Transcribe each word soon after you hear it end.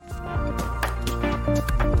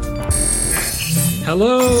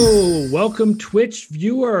Hello, welcome Twitch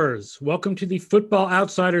viewers. Welcome to the Football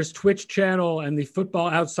Outsiders Twitch channel and the Football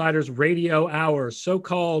Outsiders Radio Hour, so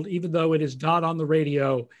called even though it is not on the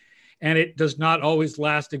radio and it does not always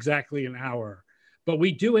last exactly an hour. But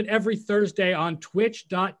we do it every Thursday on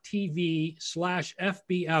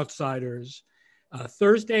twitch.tv/FB Outsiders,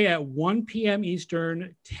 Thursday at 1 p.m.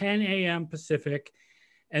 Eastern, 10 a.m. Pacific.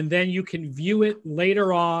 And then you can view it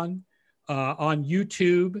later on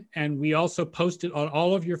YouTube, and we also post it on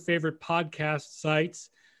all of your favorite podcast sites.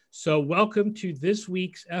 So welcome to this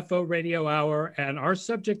week's FO Radio Hour, and our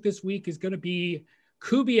subject this week is going to be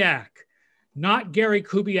Kubiak, not Gary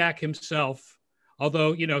Kubiak himself,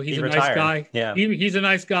 although, you know, he's a nice guy. Yeah. He's a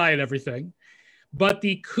nice guy and everything. But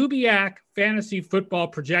the Kubiak fantasy football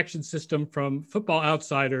projection system from Football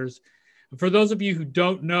Outsiders. For those of you who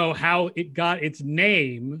don't know how it got its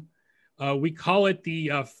name, we call it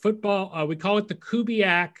the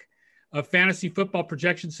Kubiak fantasy football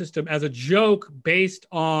projection system as a joke based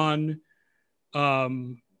on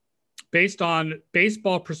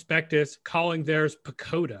Baseball Prospectus calling theirs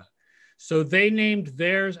Pacoda. So they named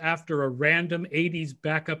theirs after a random 80s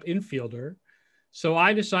backup infielder. So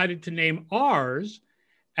I decided to name ours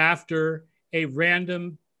after a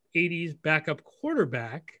random 80s backup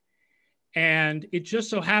quarterback. And it just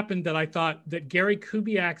so happened that I thought that Gary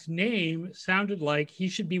Kubiak's name sounded like he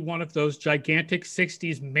should be one of those gigantic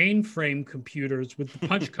 60s mainframe computers with the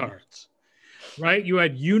punch cards, right? You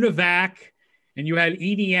had UNIVAC and you had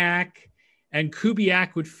ENIAC, and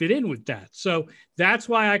Kubiak would fit in with that. So that's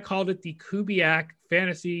why I called it the Kubiak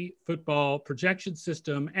Fantasy Football Projection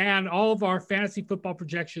System. And all of our fantasy football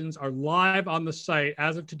projections are live on the site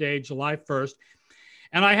as of today, July 1st.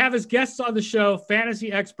 And I have as guests on the show,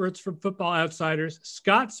 fantasy experts from Football Outsiders,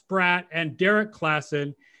 Scott Spratt and Derek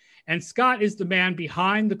Klassen. And Scott is the man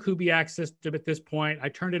behind the Kubiak system at this point. I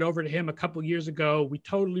turned it over to him a couple years ago. We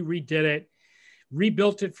totally redid it,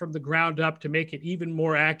 rebuilt it from the ground up to make it even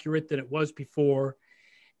more accurate than it was before.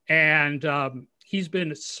 And he's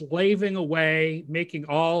been slaving away, making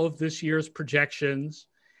all of this year's projections.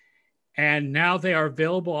 And now they are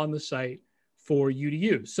available on the site for you to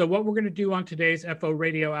use. So what we're going to do on today's FO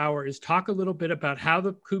Radio Hour is talk a little bit about how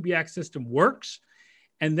the Kubiak system works.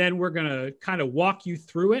 And then we're going to kind of walk you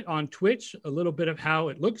through it on Twitch, a little bit of how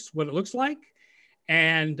it looks, what it looks like.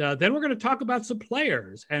 And then we're going to talk about some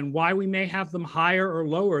players and why we may have them higher or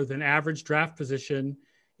lower than average draft position,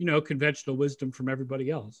 you know, conventional wisdom from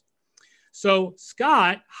everybody else. So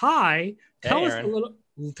Scott, hi, tell us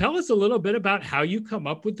a little bit about how you come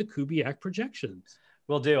up with the Kubiak projections.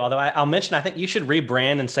 Will do. Although I'll mention, I think you should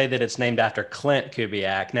rebrand and say that it's named after Clint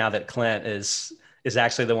Kubiak, now that Clint is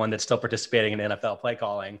actually the one that's still participating in NFL play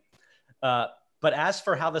calling. But as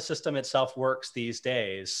for how the system itself works these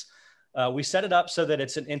days, we set it up so that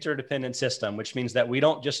it's an interdependent system, which means that we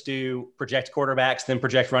don't just do project quarterbacks, then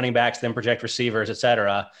project running backs, then project receivers, et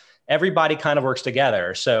cetera. Everybody kind of works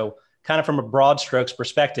together. So kind of from a broad strokes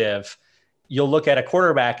perspective, you'll look at a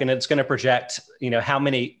quarterback and it's going to project, you know, how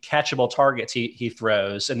many catchable targets he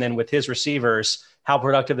throws. And then with his receivers, how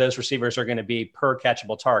productive those receivers are going to be per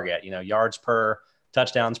catchable target, you know, yards per,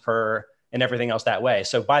 touchdowns per, and everything else that way.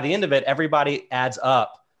 So by the end of it, everybody adds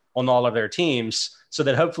up on all of their teams so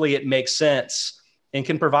that hopefully it makes sense and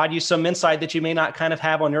can provide you some insight that you may not kind of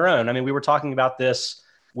have on your own. I mean, we were talking about this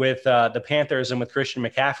with the Panthers and with Christian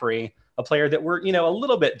McCaffrey, a player that we're, you know, a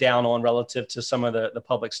little bit down on relative to some of the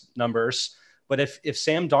public's numbers. But if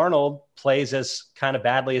Sam Darnold plays as kind of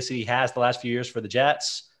badly as he has the last few years for the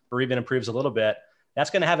Jets, or even improves a little bit, that's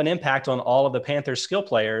going to have an impact on all of the Panthers skill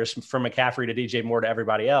players, from McCaffrey to DJ Moore to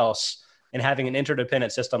everybody else. And having an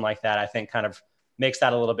interdependent system like that, I think, kind of makes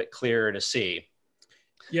that a little bit clearer to see.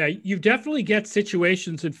 Yeah, you definitely get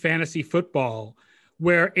situations in fantasy football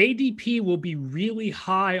where ADP will be really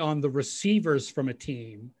high on the receivers from a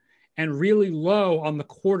team and really low on the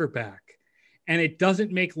quarterback. And it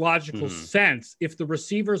doesn't make logical sense. If the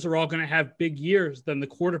receivers are all going to have big years, then the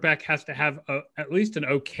quarterback has to have at least an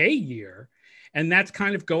okay year. And that's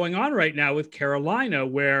kind of going on right now with Carolina,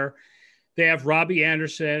 where they have Robbie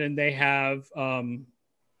Anderson and they have DJ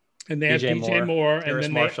Moore and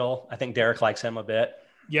then Marshall. I think Derek likes him a bit.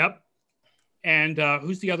 Yep. And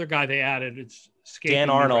who's the other guy they added? It's Dan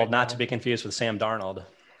Arnold, not to be confused with Sam Darnold.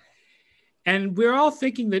 And we're all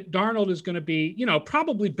thinking that Darnold is going to be, you know,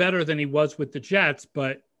 probably better than he was with the Jets,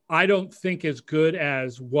 but I don't think as good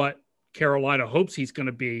as what Carolina hopes he's going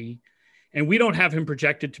to be. And we don't have him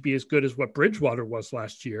projected to be as good as what Bridgewater was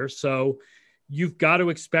last year. So you've got to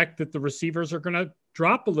expect that the receivers are going to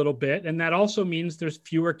drop a little bit. And that also means there's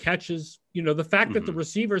fewer catches. You know, the fact that the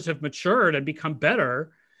receivers have matured and become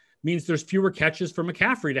better means there's fewer catches for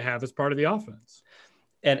McCaffrey to have as part of the offense.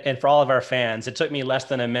 And for all of our fans, it took me less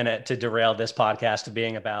than a minute to derail this podcast to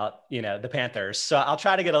being about, the Panthers. So I'll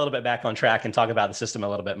try to get a little bit back on track and talk about the system a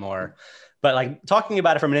little bit more. But like talking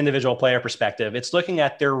about it from an individual player perspective, it's looking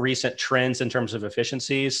at their recent trends in terms of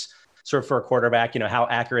efficiencies, sort of for a quarterback, how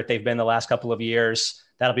accurate they've been the last couple of years.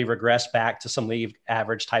 That'll be regressed back to some league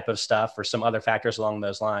average type of stuff or some other factors along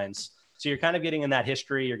those lines. So you're kind of getting in that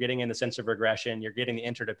history, you're getting in the sense of regression, you're getting the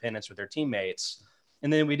interdependence with their teammates.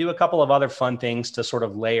 And then we do a couple of other fun things to sort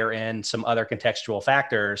of layer in some other contextual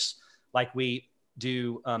factors. Like we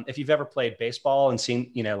do, if you've ever played baseball and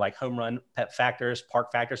seen, like home run factors,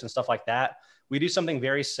 park factors, and stuff like that, we do something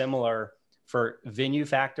very similar for venue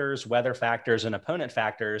factors, weather factors, and opponent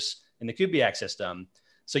factors in the Kubiak system.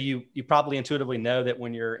 So you probably intuitively know that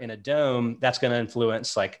when you're in a dome, that's going to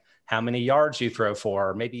influence like how many yards you throw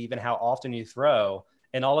for, maybe even how often you throw.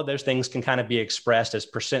 And all of those things can kind of be expressed as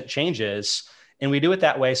percent changes. And we do it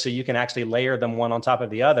that way so you can actually layer them one on top of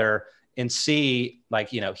the other and see like,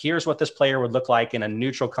 here's what this player would look like in a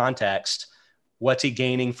neutral context. What's he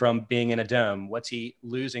gaining from being in a dome? What's he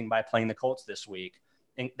losing by playing the Colts this week?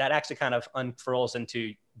 And that actually kind of unfurls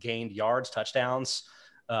into gained yards, touchdowns,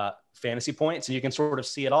 fantasy points, and you can sort of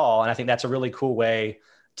see it all. And I think that's a really cool way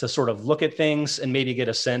to sort of look at things and maybe get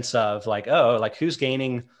a sense of like, oh, like who's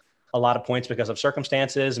gaining a lot of points because of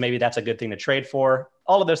circumstances. Maybe that's a good thing to trade for.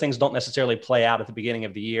 All of those things don't necessarily play out at the beginning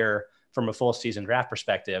of the year from a full season draft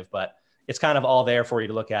perspective, but it's kind of all there for you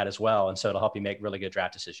to look at as well. And so it'll help you make really good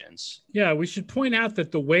draft decisions. Yeah, we should point out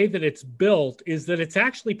that the way that it's built is that it's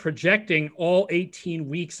actually projecting all 18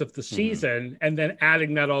 weeks of the season and then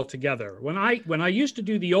adding that all together. When I used to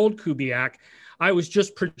do the old Kubiak, I was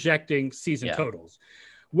just projecting season totals.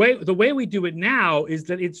 The way we do it now is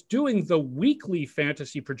that it's doing the weekly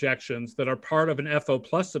fantasy projections that are part of an FO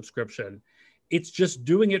Plus subscription. It's just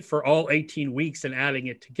doing it for all 18 weeks and adding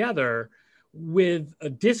it together with a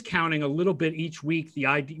discounting a little bit each week, the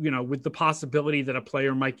idea, with the possibility that a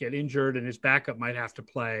player might get injured and his backup might have to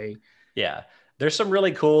play. Yeah. There's some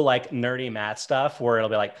really cool, like nerdy math stuff where it'll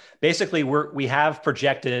be like, basically we have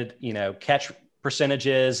projected, catch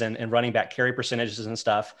percentages and running back carry percentages and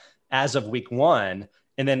stuff as of week one.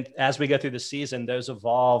 And then as we go through the season, those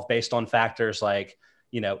evolve based on factors like,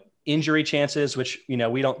 injury chances, which,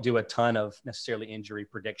 we don't do a ton of necessarily injury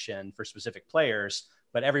prediction for specific players,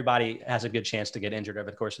 but everybody has a good chance to get injured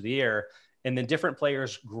over the course of the year. And then different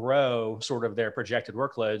players grow sort of their projected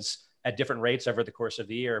workloads at different rates over the course of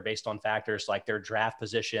the year based on factors like their draft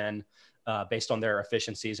position, based on their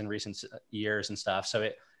efficiencies in recent years and stuff.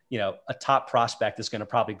 So a top prospect is going to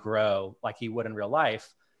probably grow like he would in real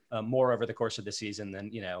life more over the course of the season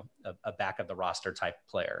than, a back of the roster type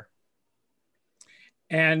player.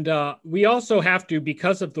 And we also have to,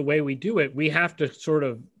 because of the way we do it, we have to sort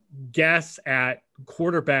of guess at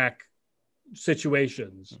quarterback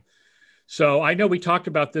situations. So I know we talked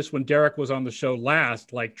about this when Derek was on the show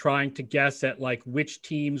last, like trying to guess at like which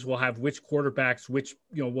teams will have which quarterbacks, which,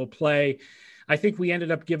 will play. I think we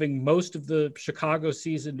ended up giving most of the Chicago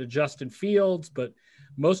season to Justin Fields, but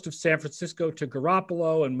most of San Francisco to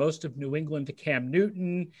Garoppolo and most of New England to Cam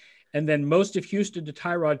Newton. And then most of Houston to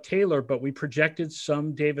Tyrod Taylor, but we projected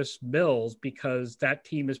some Davis Mills because that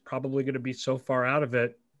team is probably going to be so far out of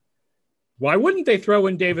it. Why wouldn't they throw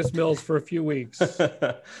in Davis Mills for a few weeks?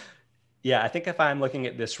 Yeah, I think if I'm looking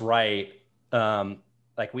at this right,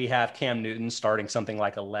 like we have Cam Newton starting something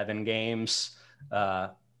like 11 games,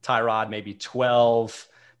 Tyrod maybe 12,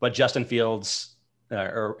 but Justin Fields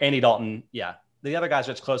or Andy Dalton, the other guys,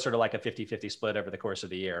 it's closer to like a 50-50 split over the course of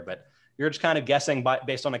the year. But you're just kind of guessing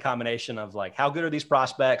based on a combination of like, how good are these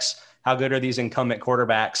prospects? How good are these incumbent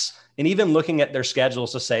quarterbacks? And even looking at their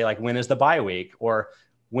schedules to say like, when is the bye week? Or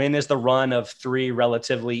when is the run of 3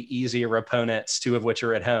 relatively easier opponents, 2 of which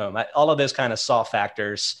are at home? All of those kind of soft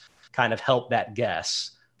factors kind of help that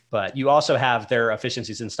guess. But you also have their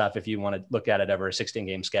efficiencies and stuff if you want to look at it over a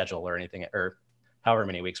 16-game schedule or anything, or however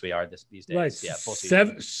many weeks we are these days. Right. Yeah, full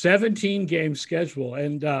season. 17-game schedule.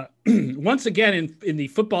 And once again, in the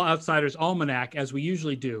Football Outsiders Almanac, as we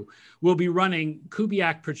usually do, we'll be running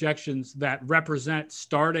Kubiak projections that represent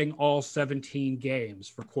starting all 17 games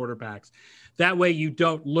for quarterbacks. That way you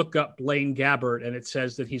don't look up Blaine Gabbert and it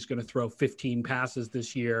says that he's going to throw 15 passes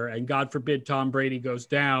this year. And God forbid Tom Brady goes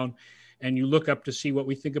down and you look up to see what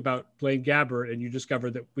we think about Blaine Gabbert and you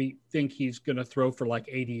discover that we think he's going to throw for like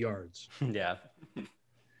 80 yards. Yeah.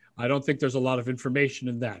 I don't think there's a lot of information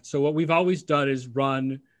in that. So what we've always done is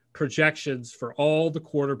run projections for all the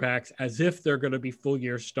quarterbacks as if they're going to be full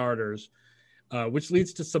year starters, which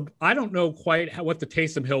leads to some, I don't know quite what the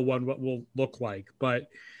Taysom Hill one will look like, but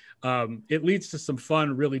it leads to some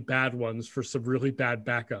fun, really bad ones for some really bad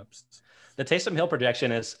backups. The Taysom Hill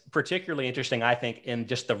projection is particularly interesting, I think, in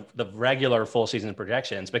just the regular full season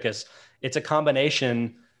projections, because it's a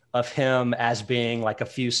combination of him as being like a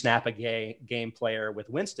few snap a game player with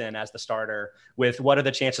Winston as the starter, with what are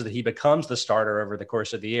the chances that he becomes the starter over the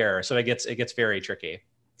course of the year. So it gets very tricky.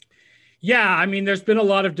 Yeah, I mean, there's been a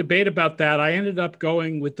lot of debate about that. I ended up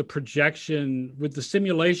going with the projection, with the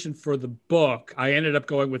simulation for the book. I ended up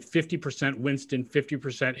going with 50% Winston,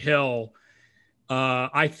 50% Hill.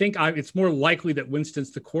 I think it's more likely that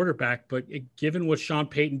Winston's the quarterback, but given what Sean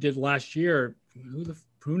Payton did last year,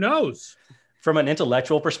 who knows? From an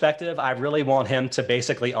intellectual perspective, I really want him to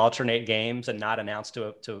basically alternate games and not announce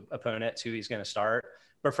to opponents who he's going to start.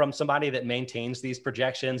 But from somebody that maintains these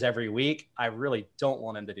projections every week, I really don't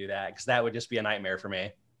want him to do that, because that would just be a nightmare for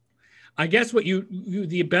me. I guess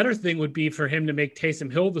the better thing would be for him to make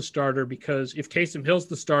Taysom Hill the starter, because if Taysom Hill's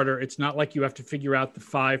the starter, it's not like you have to figure out the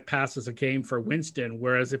 5 passes a game for Winston.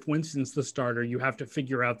 Whereas if Winston's the starter, you have to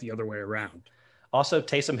figure out the other way around. Also,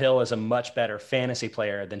 Taysom Hill is a much better fantasy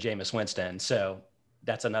player than Jameis Winston. So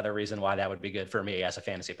that's another reason why that would be good for me as a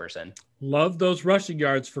fantasy person. Love those rushing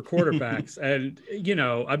yards for quarterbacks. And,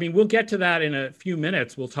 I mean, we'll get to that in a few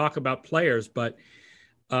minutes. We'll talk about players, but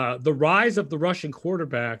the rise of the rushing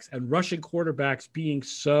quarterbacks and rushing quarterbacks being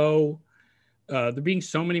there being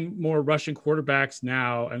so many more rushing quarterbacks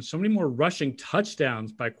now and so many more rushing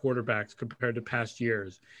touchdowns by quarterbacks compared to past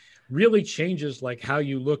years really changes like how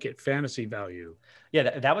you look at fantasy value.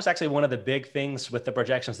 Yeah, that was actually one of the big things with the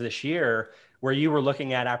projections this year, where you were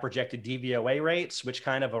looking at our projected DVOA rates, which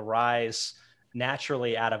kind of arise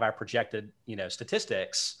naturally out of our projected,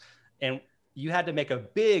 statistics. And you had to make a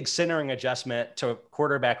big centering adjustment to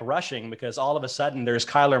quarterback rushing, because all of a sudden there's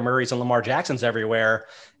Kyler Murray's and Lamar Jackson's everywhere.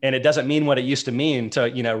 And it doesn't mean what it used to mean to,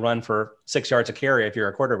 run for 6 yards a carry if you're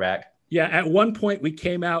a quarterback. Yeah, at one point we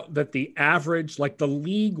came out that the average, like the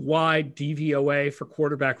league-wide DVOA for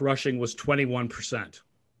quarterback rushing was 21%.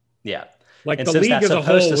 Yeah. Like the league as a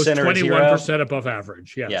whole was 21% above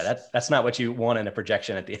average. Yes. Yeah, that's not what you want in a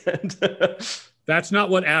projection at the end. That's not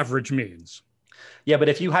what average means. Yeah, but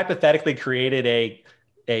if you hypothetically created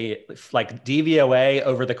a like DVOA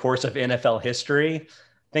over the course of NFL history,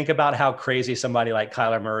 think about how crazy somebody like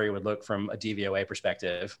Kyler Murray would look from a DVOA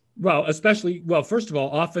perspective. Well, first of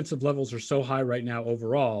all, offensive levels are so high right now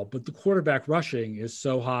overall, but the quarterback rushing is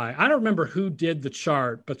so high. I don't remember who did the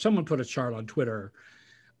chart, but someone put a chart on Twitter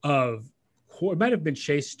it might have been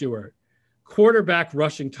Chase Stewart, quarterback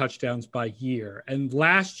rushing touchdowns by year. And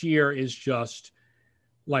last year is just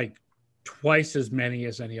like twice as many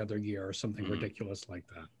as any other year or something ridiculous like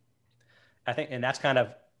that. I think, and that's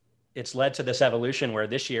it's led to this evolution where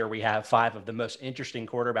this year we have 5 of the most interesting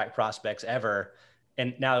quarterback prospects ever.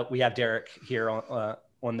 And now we have Derek here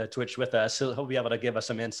on the Twitch with us. So he'll be able to give us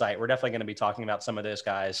some insight. We're definitely going to be talking about some of those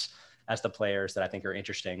guys as the players that I think are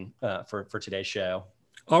interesting for today's show.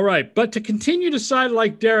 All right. But to continue to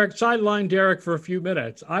sideline Derek for a few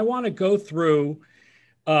minutes, I want to go through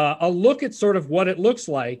a look at sort of what it looks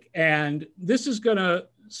like. And this is going to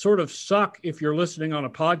sort of suck if you're listening on a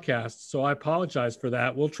podcast. So I apologize for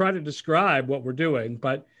that. We'll try to describe what we're doing,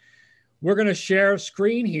 but we're going to share a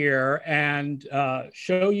screen here and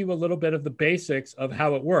show you a little bit of the basics of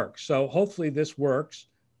how it works. So hopefully this works.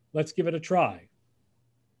 Let's give it a try.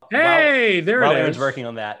 Hey, there it is. While Aaron's working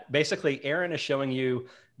on that, basically Aaron is showing you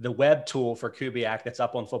the web tool for Kubiak that's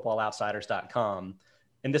up on footballoutsiders.com.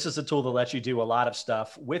 And this is a tool that lets you do a lot of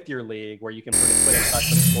stuff with your league, where you can put in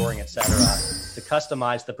custom scoring, et cetera, to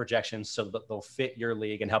customize the projections so that they'll fit your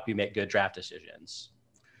league and help you make good draft decisions.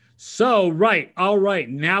 So, right. All right.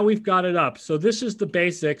 Now we've got it up. So this is the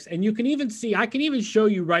basics. And you can even see, I can even show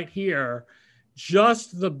you right here,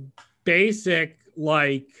 just the basic,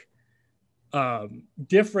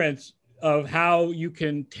 difference of how you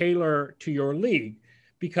can tailor to your league.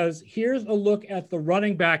 Because here's a look at the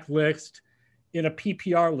running back list in a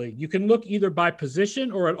PPR league. You can look either by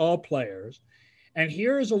position or at all players. And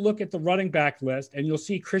here is a look at the running back list, and you'll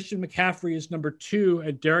see Christian McCaffrey is number 2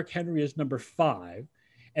 and Derrick Henry is number 5.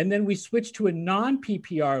 And then we switch to a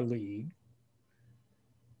non-PPR league,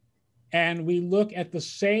 and we look at the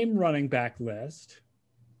same running back list.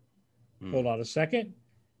 Hold on a second.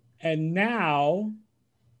 And now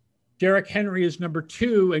Derrick Henry is number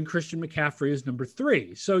 2 and Christian McCaffrey is number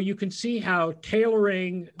 3. So you can see how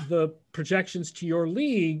tailoring the projections to your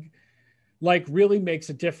league really makes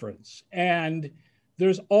a difference. And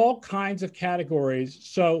there's all kinds of categories.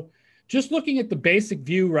 So just looking at the basic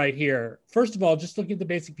view right here, first of all, just looking at the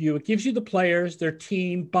basic view, it gives you the players, their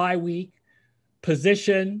team, bye week,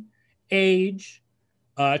 position, age,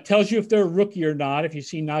 tells you if they're a rookie or not. If you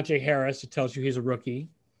see Najee Harris, it tells you he's a rookie.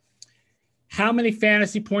 how many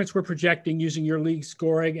fantasy points we're projecting using your league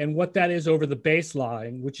scoring, and what that is over the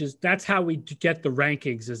baseline, that's how we get the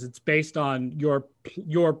rankings. Is it's based on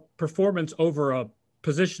your performance over a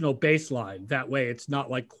positional baseline. That way, it's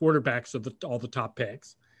not like quarterbacks of all the top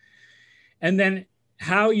picks. And then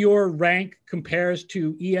how your rank compares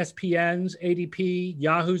to ESPN's ADP,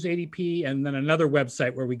 Yahoo's ADP, and then another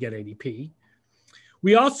website where we get ADP.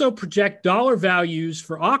 We also project dollar values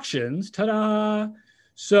for auctions. Ta-da!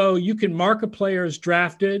 So you can mark a player as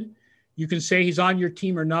drafted. You can say he's on your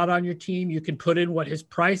team or not on your team. You can put in what his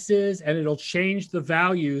price is, and it'll change the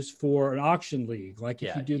values for an auction league. Like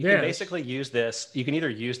if you do this. You can basically use this. You can either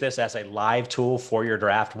use this as a live tool for your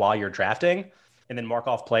draft while you're drafting, and then mark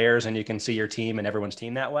off players, and you can see your team and everyone's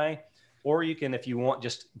team that way. Or you can, if you want,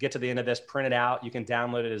 just get to the end of this, print it out. You can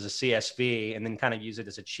download it as a CSV and then kind of use it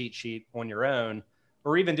as a cheat sheet on your own,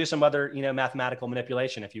 or even do some other, mathematical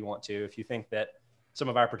manipulation if you want to. If you think that some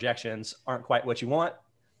of our projections aren't quite what you want,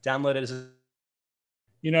 download it as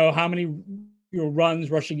how many runs,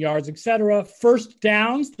 rushing yards, etc. First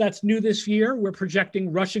downs, that's new this year. We're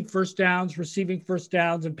projecting rushing first downs, receiving first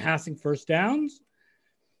downs, and passing first downs.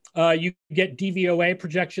 You get DVOA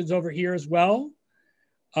projections over here as well.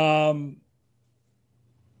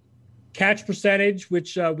 Catch percentage,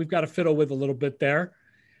 which we've got to fiddle with a little bit there.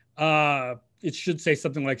 It should say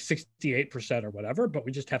something like 68% or whatever, but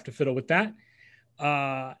we just have to fiddle with that.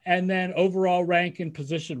 And then overall rank and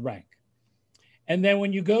position rank. And then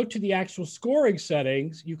when you go to the actual scoring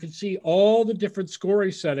settings, you can see all the different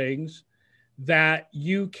scoring settings that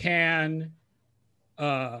you can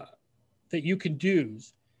do.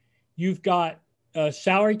 You've got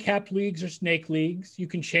salary cap leagues or snake leagues. You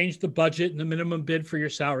can change the budget and the minimum bid for your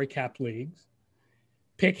salary cap leagues.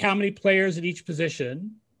 Pick how many players at each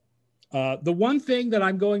position. The one thing that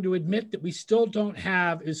I'm going to admit that we still don't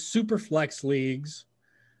have is super flex leagues,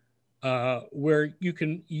 where you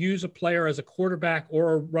can use a player as a quarterback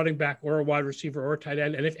or a running back or a wide receiver or a tight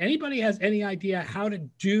end. And if anybody has any idea how to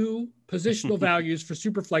do positional values for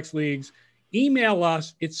super flex leagues, email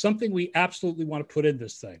us. It's something we absolutely want to put in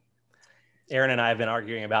this thing. Aaron and I have been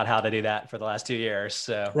arguing about how to do that for the last 2 years.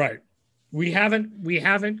 So right. We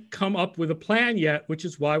haven't come up with a plan yet, which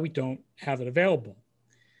is why we don't have it available.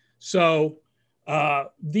 So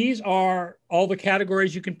these are all the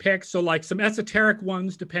categories you can pick. So like some esoteric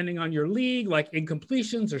ones, depending on your league, like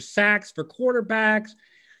incompletions or sacks for quarterbacks.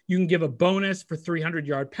 You can give a bonus for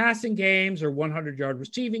 300-yard passing games or 100-yard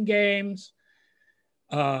receiving games.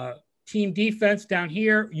 Team defense down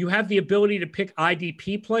here. You have the ability to pick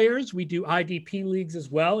IDP players. We do IDP leagues as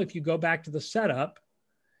well. If you go back to the setup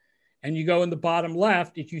and you go in the bottom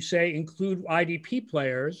left, if you say include IDP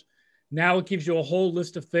players, now it gives you a whole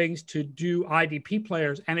list of things to do IDP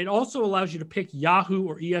players. And it also allows you to pick Yahoo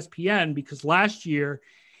or ESPN, because last year,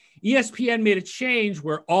 ESPN made a change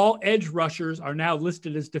where all edge rushers are now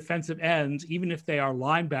listed as defensive ends, even if they are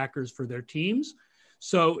linebackers for their teams.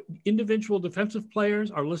 So individual defensive players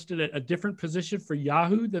are listed at a different position for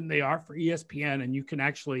Yahoo than they are for ESPN, and you can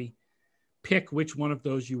actually pick which one of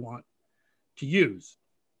those you want to use.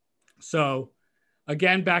 So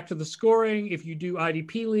again, back to the scoring. If you do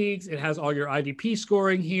IDP leagues, it has all your IDP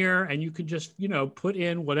scoring here, and you can just, put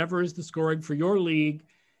in whatever is the scoring for your league.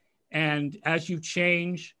 And as you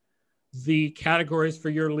change the categories for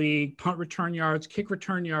your league, punt return yards, kick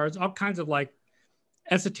return yards, all kinds of like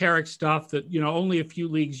esoteric stuff that, only a few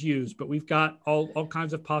leagues use, but we've got all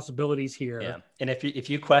kinds of possibilities here. Yeah. And if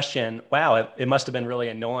you question, wow, it must have been really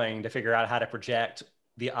annoying to figure out how to project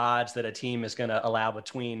the odds that a team is going to allow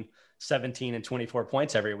between 17 and 24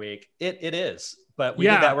 points every week. It is, but we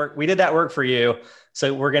did that work. We did that work for you.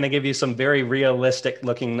 So we're going to give you some very realistic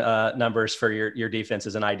looking numbers for your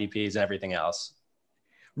defenses and IDPs and everything else.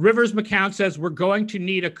 Rivers McCown says we're going to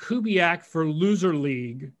need a Kubiak for loser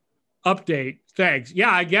league update. Thanks. Yeah,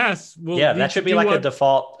 I guess. That should be like a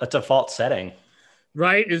default setting.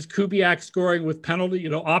 Right. Is Kubiak scoring with penalty,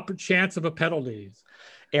 chance of a penalty.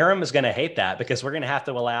 Aram is going to hate that because we're going to have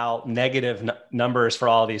to allow negative numbers for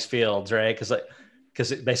all these fields, right?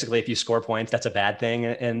 Because basically, if you score points, that's a bad thing.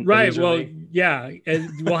 And right. Well, yeah, and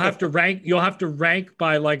we'll have to rank. You'll have to rank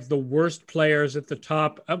by like the worst players at the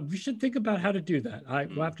top. We should think about how to do that.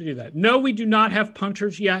 We'll have to do that. No, we do not have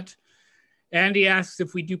punters yet. Andy asks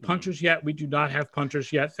if we do punters yet. We do not have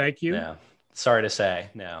punters yet. Thank you. No, sorry to say,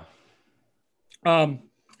 no.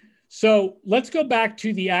 So let's go back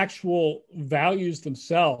to the actual values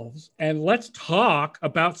themselves, and let's talk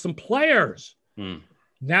about some players.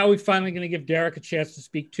 Now we're finally going to give Derek a chance to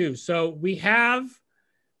speak too. So we have,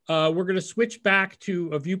 we're going to switch back to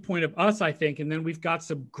a viewpoint of us, I think, and then we've got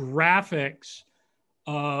some graphics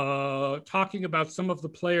talking about some of the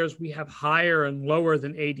players we have higher and lower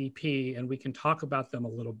than ADP, and we can talk about them a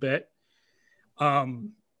little bit.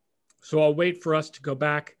 So I'll wait for us to go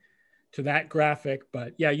back to that graphic.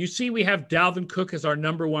 But yeah, you see we have Dalvin Cook as our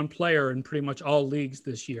number one player in pretty much all leagues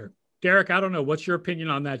this year. Derek, I don't know. What's your opinion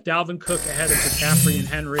on that? Dalvin Cook ahead of McCaffrey and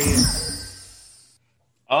Henry.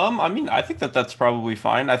 I mean, I think that's probably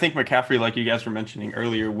fine. I think McCaffrey, like you guys were mentioning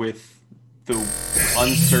earlier, with the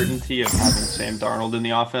uncertainty of having Sam Darnold in the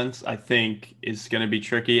offense, I think is going to be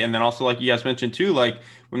tricky. And then also, like you guys mentioned too, like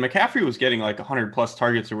when McCaffrey was getting like 100 plus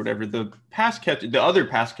targets or whatever, the other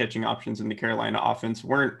pass catching options in the Carolina offense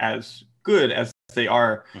weren't as good as they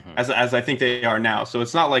are, as I think they are now. So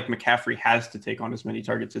it's not like McCaffrey has to take on as many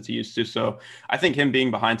targets as he used to. So I think him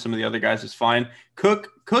being behind some of the other guys is fine. Cook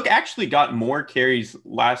actually got more carries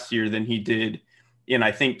last year than he did in,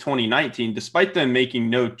 I think, 2019, despite them making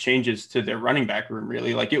no changes to their running back room,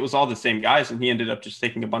 really. Like, it was all the same guys, and he ended up just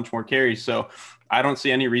taking a bunch more carries. So I don't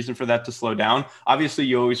see any reason for that to slow down. Obviously,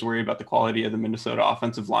 you always worry about the quality of the Minnesota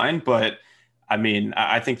offensive line, but I mean,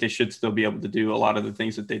 I think they should still be able to do a lot of the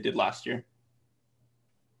things that they did last year.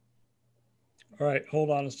 All right, hold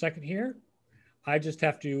on a second here. I just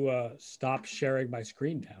have to stop sharing my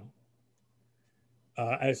screen now.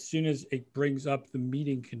 As soon as it brings up the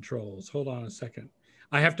meeting controls. Hold on a second.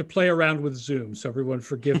 I have to play around with Zoom, so everyone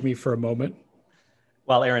forgive me for a moment.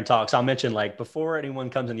 While Aaron talks, I'll mention, like, before anyone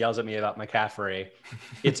comes and yells at me about McCaffrey,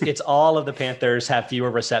 it's all of the Panthers have fewer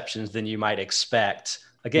receptions than you might expect.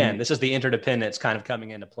 Again, this is the interdependence kind of coming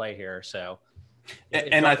into play here. So,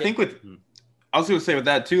 I think I was going to say with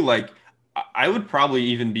that too, like, I would probably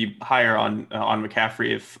even be higher on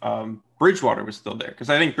McCaffrey if Bridgewater was still there, because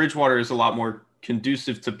I think Bridgewater is a lot more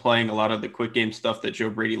conducive to playing a lot of the quick game stuff that Joe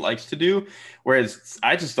Brady likes to do. Whereas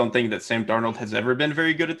I just don't think that Sam Darnold has ever been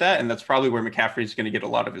very good at that. And that's probably where McCaffrey is going to get a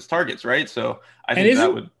lot of his targets, right? So I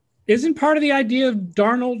think isn't part of the idea of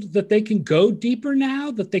Darnold that they can go deeper now,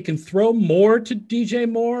 that they can throw more to DJ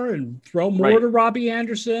Moore and throw more to Robbie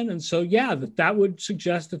Anderson. And so, yeah, that would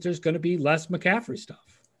suggest that there's going to be less McCaffrey stuff.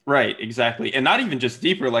 Right, exactly. And not even just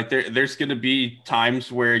deeper, like there's going to be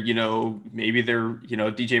times where, maybe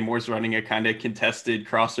DJ Moore's running a kind of contested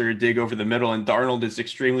crosser dig over the middle and Darnold is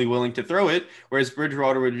extremely willing to throw it, whereas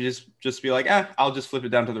Bridgewater would just be like, I'll just flip it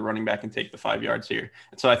down to the running back and take the 5 yards here.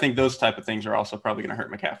 And so I think those type of things are also probably going to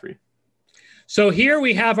hurt McCaffrey. So here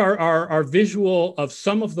we have our visual of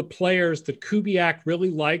some of the players that Kubiak really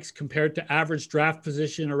likes compared to average draft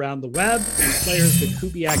position around the web, and players that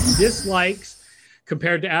Kubiak dislikes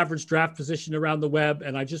compared to average draft position around the web.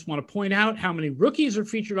 And I just want to point out how many rookies are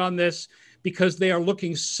featured on this because they are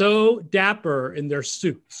looking so dapper in their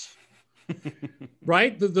suits,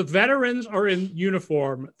 right? The veterans are in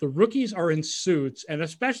uniform. The rookies are in suits, and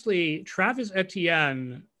especially Travis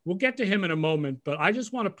Etienne. We'll get to him in a moment, but I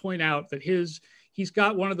just want to point out that he's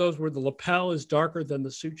got one of those where the lapel is darker than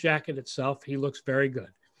the suit jacket itself. He looks very good.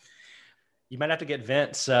 You might have to get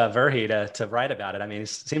Vince Verhey to write about it. I mean, it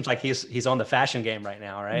seems like he's on the fashion game right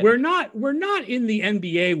now, right? We're not in the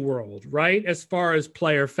NBA world, right? As far as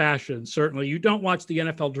player fashion, certainly you don't watch the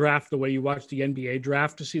NFL draft the way you watch the NBA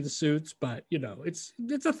draft to see the suits, but it's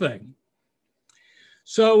a thing.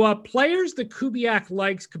 So players that Kubiak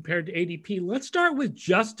likes compared to ADP. Let's start with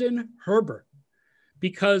Justin Herbert,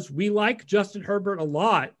 because we like Justin Herbert a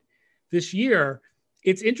lot this year.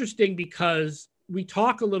 It's interesting because we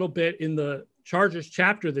talk a little bit in the Chargers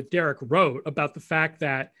chapter that Derek wrote about the fact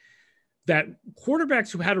that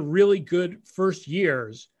quarterbacks who had a really good first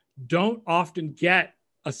years don't often get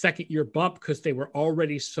a second year bump because they were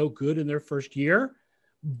already so good in their first year.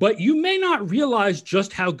 But you may not realize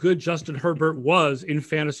just how good Justin Herbert was in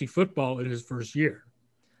fantasy football in his first year.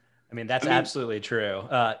 I mean, that's absolutely true.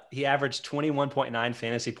 He averaged 21.9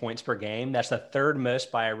 fantasy points per game. That's the third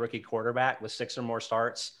most by a rookie quarterback with 6 or more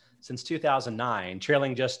starts since 2009,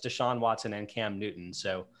 trailing just Deshaun Watson and Cam Newton.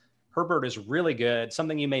 So Herbert is really good.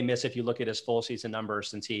 Something you may miss if you look at his full season numbers,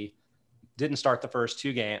 since he didn't start the first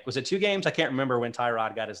 2 games. Was it 2 games? I can't remember when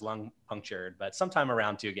Tyrod got his lung punctured, but sometime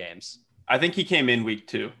around 2 games. I think he came in week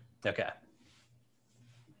 2. Okay.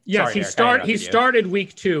 Yes, Sorry, he started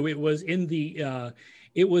week 2. It was in the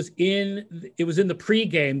it was in the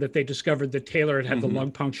pregame that they discovered that Taylor had the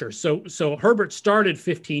lung puncture. So Herbert started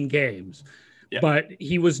 15 games. Yeah. But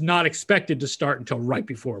he was not expected to start until right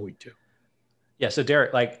before week 2. Yeah. So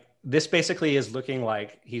Derek, like, this basically is looking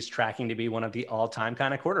like he's tracking to be one of the all-time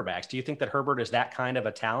kind of quarterbacks. Do you think that Herbert is that kind of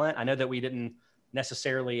a talent? I know that we didn't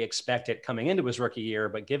necessarily expect it coming into his rookie year,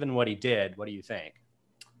 but given what he did, what do you think?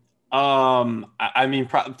 I mean,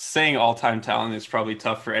 saying all-time talent is probably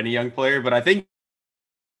tough for any young player, but I think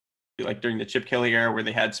like during the Chip Kelly era where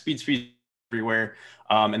they had speed, everywhere,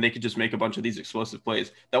 and they could just make a bunch of these explosive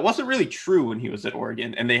plays. That wasn't really true when he was at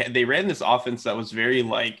Oregon, and they ran this offense that was very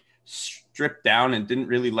like stripped down and didn't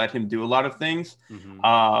really let him do a lot of things.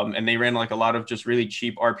 And they ran like a lot of just really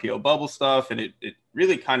cheap RPO bubble stuff, and it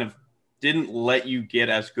really kind of didn't let you get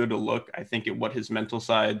as good a look, I think, at what his mental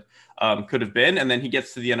side could have been. And then he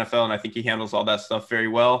gets to the NFL, and I think he handles all that stuff very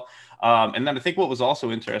well. And then I think what was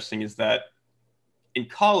also interesting is that in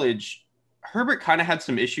college, Herbert kind of had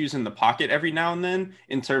some issues in the pocket every now and then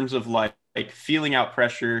in terms of like feeling out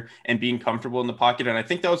pressure and being comfortable in the pocket. And I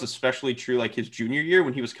think that was especially true like his junior year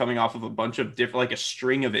when he was coming off of a bunch of different, like a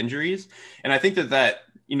string of injuries. And I think that,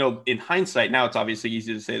 you know, in hindsight, now it's obviously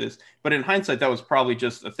easy to say this, but in hindsight, that was probably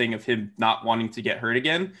just a thing of him not wanting to get hurt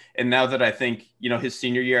again. And now that I think, you know, his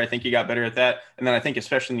senior year, I think he got better at that. And then I think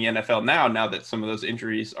especially in the NFL now that some of those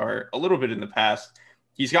injuries are a little bit in the past,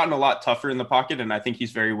 he's gotten a lot tougher in the pocket. And I think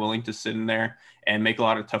he's very willing to sit in there and make a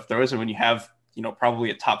lot of tough throws. And when you have, you know,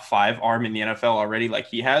 probably a top 5 arm in the NFL already, like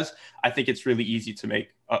he has, I think it's really easy to make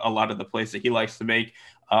a lot of the plays that he likes to make.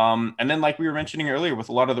 And then like we were mentioning earlier with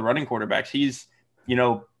a lot of the running quarterbacks, he's, you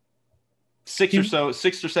know, 6 or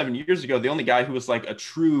 7 years ago, the only guy who was like a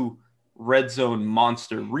true red zone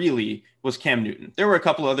monster really was Cam Newton. There were a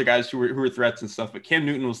couple of other guys who were threats and stuff, but Cam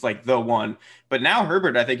Newton was like the one. But now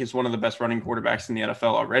Herbert, I think, is one of the best running quarterbacks in the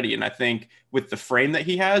NFL already. And I think with the frame that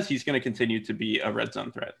he has, he's going to continue to be a red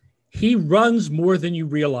zone threat. He runs more than you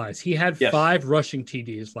realize. He had 5 rushing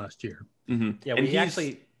TDs last year. Yeah,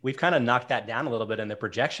 we've kind of knocked that down a little bit in the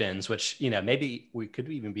projections, which, you know, maybe we could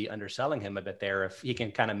even be underselling him a bit there if he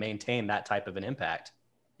can kind of maintain that type of an impact.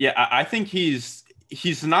 Yeah, I think he's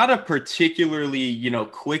not a particularly, you know,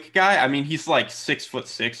 quick guy. I mean, he's like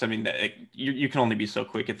 6'6". I mean, you can only be so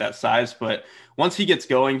quick at that size, but once he gets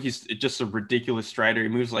going, he's just a ridiculous strider. He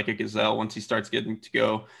moves like a gazelle once he starts getting to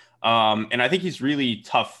go. And I think he's really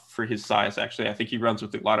tough for his size. Actually, I think he runs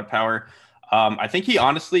with a lot of power. I think he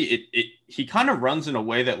honestly, he kind of runs in a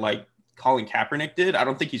way that like Colin Kaepernick did. I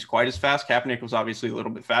don't think he's quite as fast. Kaepernick was obviously a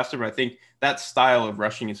little bit faster, but I think that style of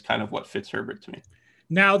rushing is kind of what fits Herbert to me.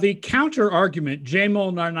 Now, the counter argument, J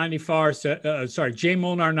Molnar 94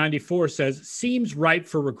 says, seems ripe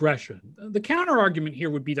for regression. The counter argument here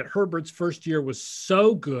would be that Herbert's first year was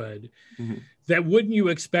so good that wouldn't you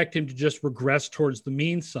expect him to just regress towards the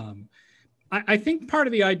mean some? I think part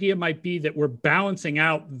of the idea might be that we're balancing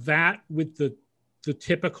out that with the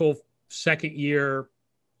typical second year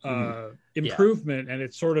improvement. And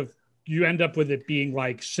it's sort of, you end up with it being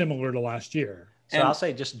like similar to last year. So I'll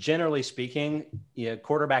say, just generally speaking, you know,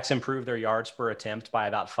 quarterbacks improve their yards per attempt by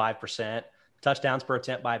about 5%, touchdowns per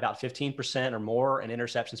attempt by about 15% or more, and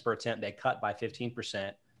interceptions per attempt they cut by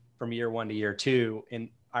 15% from year 1 to year 2. And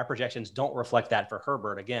our projections don't reflect that for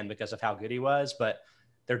Herbert, again, because of how good he was, but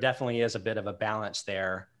there definitely is a bit of a balance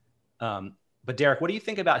there. But Derek, what do you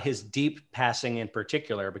think about his deep passing in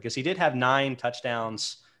particular? Because he did have 9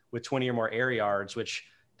 touchdowns with 20 or more air yards, which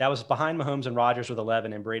that was behind Mahomes and Rodgers with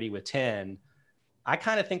 11 and Brady with 10. I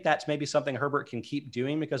kind of think that's maybe something Herbert can keep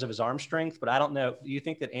doing because of his arm strength, but I don't know. Do you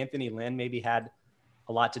think that Anthony Lynn maybe had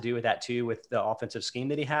a lot to do with that too, with the offensive scheme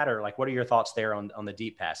that he had? Or like, what are your thoughts there on the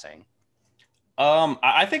deep passing?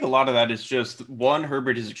 I think a lot of that is just, one,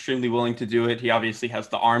 Herbert is extremely willing to do it. He obviously has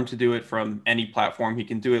the arm to do it from any platform. He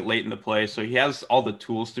can do it late in the play. So he has all the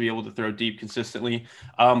tools to be able to throw deep consistently.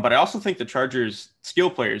 But I also think the Chargers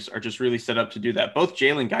skill players are just really set up to do that. Both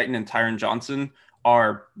Jalen Guyton and Tyron Johnson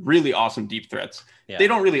are really awesome deep threats. Yeah. They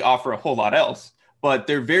don't really offer a whole lot else, but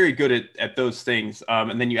they're very good at those things.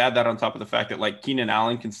 And then you add that on top of the fact that like Keenan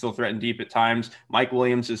Allen can still threaten deep at times. Mike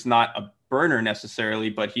Williams is not a burner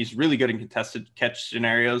necessarily, but he's really good in contested catch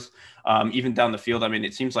scenarios, even down the field. I mean,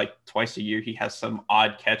 it seems like twice a year he has some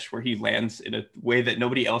odd catch where he lands in a way that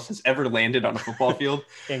nobody else has ever landed on a football field.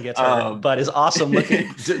 And gets hurt, but is awesome looking.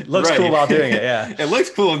 Looks right. Cool while doing it. Yeah, it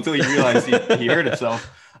looks cool until you realize he hurt himself.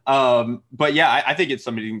 But yeah, I think it's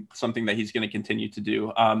something that he's going to continue to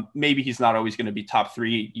do. Maybe he's not always going to be top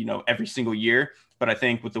 3, you know, every single year, but I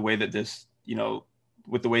think with the way that this, you know,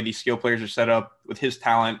 with the way these skill players are set up, with his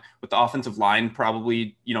talent, with the offensive line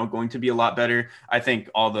probably, you know, going to be a lot better, I think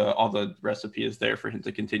all the recipe is there for him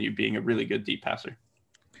to continue being a really good deep passer.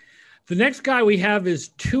 The next guy we have is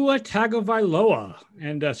Tua Tagovailoa.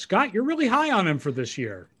 And Scott, you're really high on him for this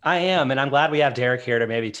year. I am, and I'm glad we have Derek here to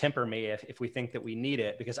maybe temper me if we think that we need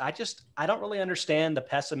it, because I don't really understand the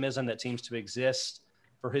pessimism that seems to exist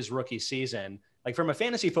for his rookie season. Like from a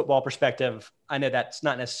fantasy football perspective, I know that's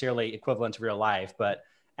not necessarily equivalent to real life, but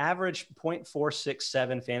average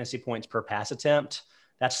 0.467 fantasy points per pass attempt.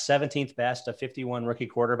 That's 17th best of 51 rookie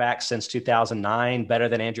quarterbacks since 2009, better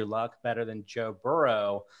than Andrew Luck, better than Joe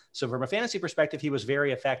Burrow. So from a fantasy perspective, he was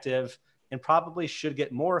very effective. and probably should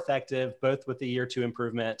get more effective, both with the year 2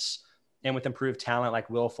 improvements and with improved talent like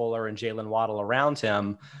Will Fuller and Jalen Waddle around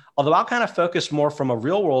him. Although I'll kind of focus more from a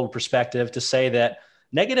real world perspective to say that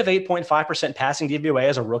negative 8.5% passing DVOA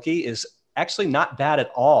as a rookie is actually not bad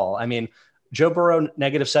at all. I mean, Joe Burrow,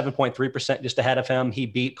 negative 7.3%, just ahead of him. He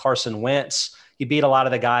beat Carson Wentz. He beat a lot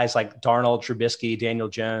of the guys like Darnold, Trubisky, Daniel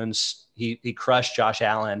Jones. He crushed Josh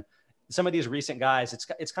Allen. Some of these recent guys,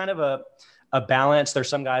 it's kind of a balance. There's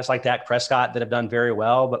some guys like Dak Prescott that have done very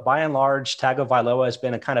well, but by and large, Tagovailoa has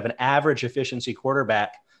been a kind of an average efficiency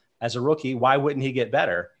quarterback as a rookie. Why wouldn't he get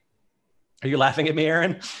better? Are you laughing at me,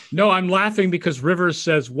 Aaron? No, I'm laughing because Rivers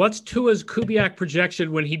says, what's Tua's Kubiak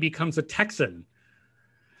projection when he becomes a Texan?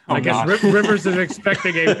 I guess Rivers is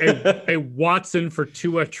expecting a Watson for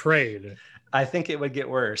Tua trade. I think it would get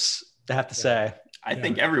worse, I have to say. I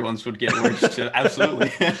think everyone's would get worse. Absolutely.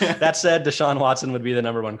 That said, Deshaun Watson would be the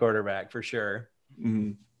number 1 quarterback for sure.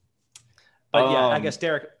 Mm-hmm. But yeah, I guess,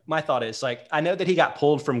 Derek, my thought is, like, I know that he got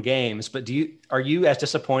pulled from games, but are you as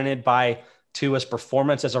disappointed by Tua's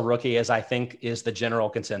performance as a rookie as I think is the general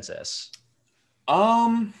consensus?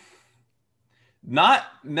 Not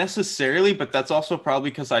necessarily, but that's also probably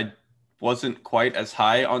because I wasn't quite as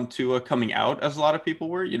high on Tua coming out as a lot of people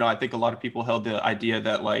were. You know, I think a lot of people held the idea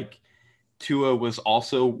that like Tua was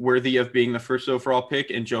also worthy of being the first overall pick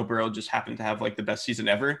and Joe Burrow just happened to have like the best season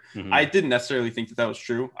ever. Mm-hmm. I didn't necessarily think that was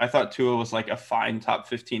true. I thought Tua was like a fine top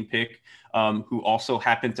 15 pick who also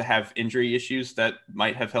happened to have injury issues that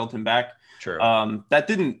might have held him back. Sure.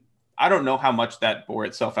 I don't know how much that bore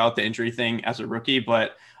itself out, the injury thing as a rookie,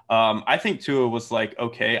 but I think Tua was like,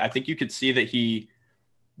 okay, I think you could see that he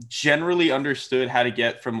generally understood how to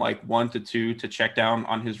get from like 1 to 2 to check down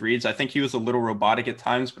on his reads. I think he was a little robotic at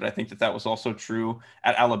times, but I think that was also true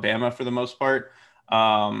at Alabama for the most part.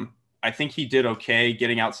 I think he did okay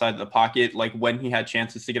getting outside the pocket. Like when he had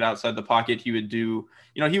chances to get outside the pocket, he would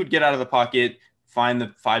get out of the pocket, find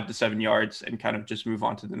the 5 to 7 yards and kind of just move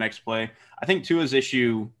on to the next play. I think Tua's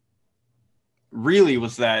issue really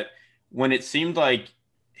was that when it seemed like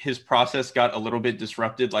his process got a little bit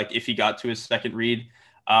disrupted, like if he got to his second read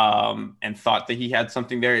and thought that he had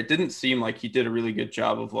something there, it didn't seem like he did a really good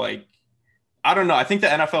job of like, I don't know. I think the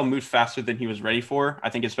NFL moved faster than he was ready for. I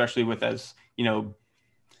think especially with, as you know,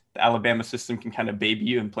 the Alabama system can kind of baby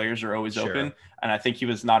you and players are always open. And I think he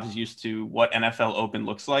was not as used to what NFL open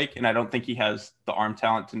looks like. And I don't think he has the arm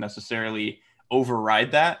talent to necessarily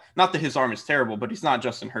override that. Not that his arm is terrible, but he's not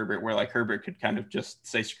Justin Herbert, where like Herbert could kind of just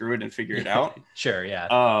say screw it and figure it out. Sure,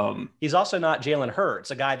 yeah. He's also not Jalen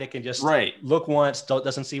Hurts, a guy that can just look once,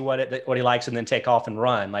 doesn't see what he likes, and then take off and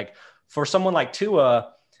run. Like for someone like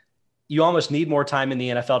Tua, you almost need more time in the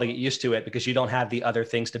NFL to get used to it because you don't have the other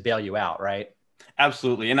things to bail you out, right?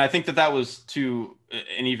 Absolutely. And I think that was to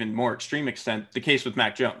an even more extreme extent the case with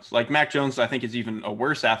Mac Jones. Like Mac Jones, I think, is even a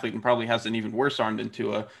worse athlete and probably has an even worse arm than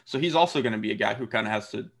Tua. So he's also going to be a guy who kind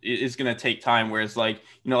of is going to take time. Whereas like,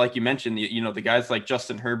 you know, like you mentioned, the guys like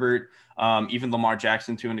Justin Herbert, even Lamar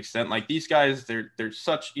Jackson to an extent, like these guys, they're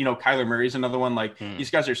such, Kyler Murray's another one. Like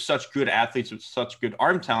these guys are such good athletes with such good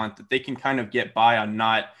arm talent that they can kind of get by on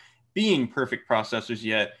not being perfect processors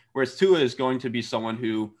yet. Whereas Tua is going to be someone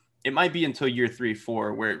who, it might be until year 3,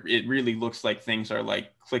 4 where it really looks like things are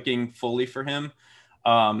like clicking fully for him.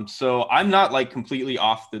 So I'm not like completely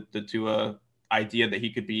off the Tua idea that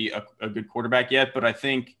he could be a good quarterback yet, but I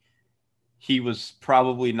think he was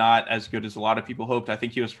probably not as good as a lot of people hoped. I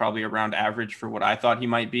think he was probably around average for what I thought he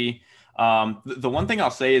might be. The one thing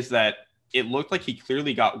I'll say is that it looked like he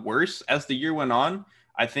clearly got worse as the year went on.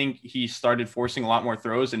 I think he started forcing a lot more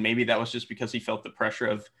throws, and maybe that was just because he felt the pressure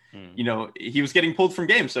of, he was getting pulled from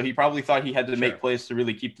games. So he probably thought he had to make plays to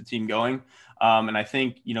really keep the team going. And I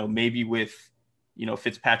think, maybe with,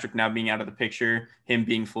 Fitzpatrick now being out of the picture, him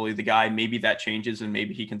being fully the guy, maybe that changes and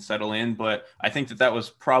maybe he can settle in. But I think that was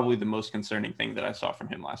probably the most concerning thing that I saw from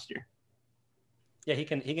him last year. Yeah, he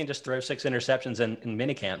can just throw 6 interceptions in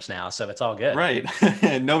mini camps now. So it's all good. Right.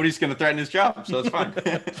 Nobody's going to threaten his job. So it's fine.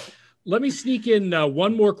 Let me sneak in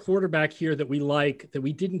one more quarterback here that we like that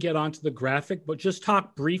we didn't get onto the graphic, but just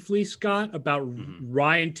talk briefly, Scott, about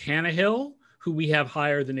Ryan Tannehill, who we have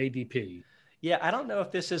higher than ADP. Yeah, I don't know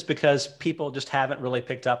if this is because people just haven't really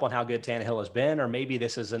picked up on how good Tannehill has been, or maybe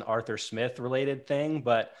this is an Arthur Smith related thing,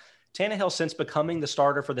 but Tannehill, since becoming the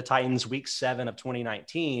starter for the Titans week 7 of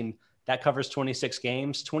 2019, that covers 26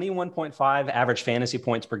 games, 21.5 average fantasy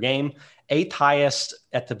points per game, 8th highest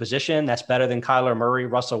at the position. That's better than Kyler Murray,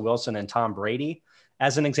 Russell Wilson, and Tom Brady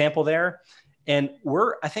as an example there. And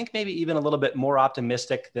I think maybe even a little bit more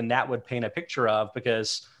optimistic than that would paint a picture of,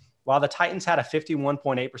 because while the Titans had a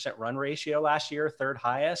 51.8% run ratio last year, 3rd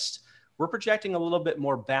highest, we're projecting a little bit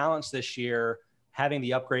more balance this year, having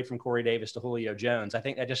the upgrade from Corey Davis to Julio Jones. I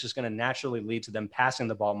think that just is going to naturally lead to them passing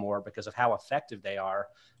the ball more because of how effective they are.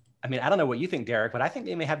 I mean, I don't know what you think, Derek, but I think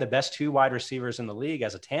they may have the best 2 wide receivers in the league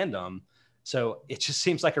as a tandem. So it just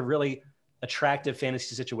seems like a really attractive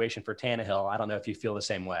fantasy situation for Tannehill. I don't know if you feel the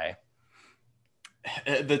same way.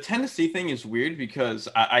 The Tennessee thing is weird because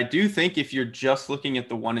I do think if you're just looking at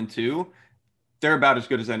the 1 and 2, they're about as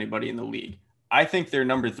good as anybody in the league. I think their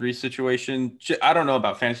number 3 situation, I don't know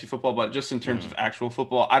about fantasy football, but just in terms of actual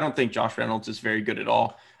football, I don't think Josh Reynolds is very good at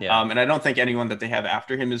all. Yeah. And I don't think anyone that they have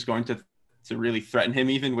after him is going to really threaten him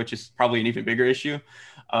even, which is probably an even bigger issue.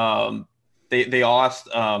 They lost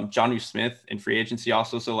Jonnu Smith in free agency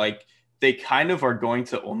also. So like they kind of are going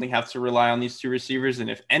to only have to rely on these 2 receivers. And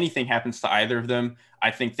if anything happens to either of them,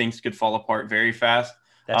 I think things could fall apart very fast,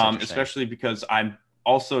 especially because I'm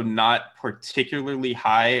also not particularly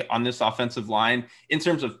high on this offensive line in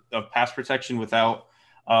terms of pass protection without,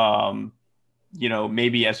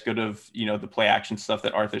 maybe as good of, the play action stuff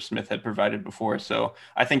that Arthur Smith had provided before. So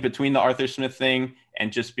I think between the Arthur Smith thing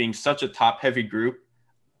and just being such a top heavy group,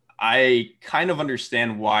 I kind of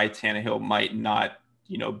understand why Tannehill might not,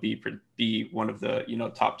 be one of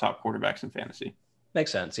the, top quarterbacks in fantasy.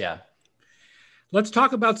 Makes sense. Yeah. Let's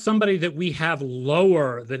talk about somebody that we have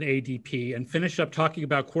lower than ADP and finish up talking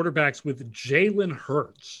about quarterbacks with Jalen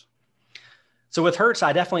Hurts. So with Hurts,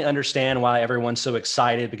 I definitely understand why everyone's so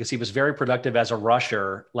excited because he was very productive as a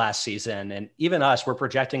rusher last season. And even us, we're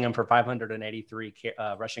projecting him for 583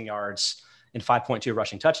 rushing yards and 5.2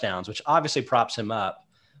 rushing touchdowns, which obviously props him up.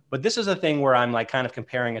 But this is a thing where I'm like kind of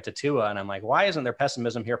comparing it to Tua. And I'm like, why isn't there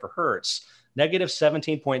pessimism here for Hurts? Negative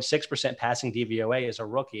 17.6% passing DVOA as a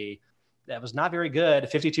rookie. That was not very good.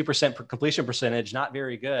 52% completion percentage, not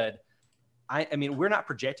very good. I mean, we're not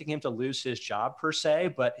projecting him to lose his job per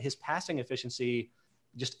se, but his passing efficiency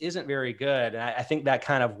just isn't very good. And I think that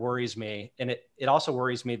kind of worries me. And it also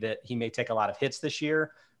worries me that he may take a lot of hits this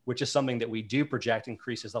year, which is something that we do project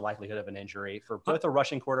increases the likelihood of an injury for both a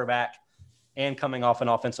rushing quarterback and coming off an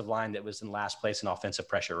offensive line that was in last place in offensive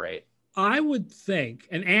pressure rate. I would think,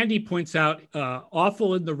 and Andy points out,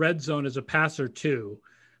 awful in the red zone as a passer too.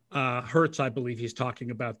 Hurts, I believe he's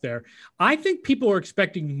talking about there. I think people are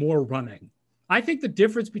expecting more running. I think the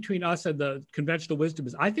difference between us and the conventional wisdom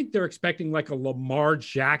is I think they're expecting like a Lamar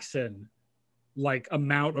Jackson like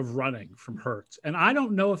amount of running from Hurts. And I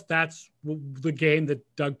don't know if that's the game that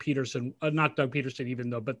Doug Peterson, not Doug Peterson even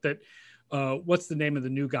though, but that what's the name of the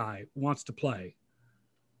new guy wants to play?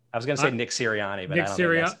 I was going to say Nick Sirianni, but Nick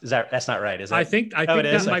Sirianni. That's not right, is it? I think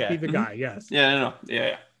that might be the guy, yes. Yeah, no.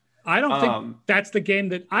 Yeah. I don't think that's the game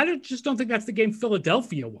that just don't think that's the game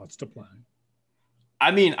Philadelphia wants to play. I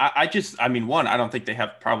mean, I don't think they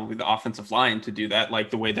have probably the offensive line to do that, like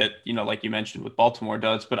the way that, like you mentioned with Baltimore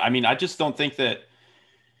does. But I mean, I just don't think that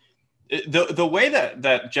the way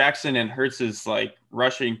that Jackson and Hurts's like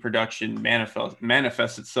rushing production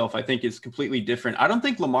manifests itself, I think is completely different. I don't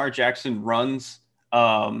think Lamar Jackson runs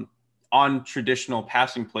on traditional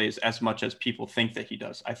passing plays as much as people think that he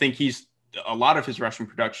does. I think a lot of his rushing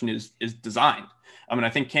production is designed. I mean, I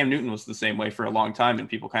think Cam Newton was the same way for a long time and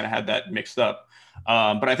people kind of had that mixed up.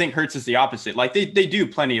 But I think Hurts is the opposite. Like they do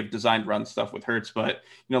plenty of designed run stuff with Hurts, but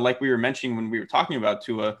like we were mentioning when we were talking about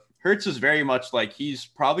Tua, Hurts is very much like he's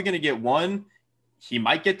probably going to get 1, he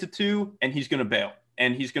might get to 2, and he's going to bail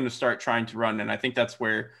and he's going to start trying to run. And I think that's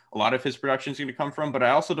where a lot of his production is going to come from. But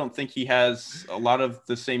I also don't think he has a lot of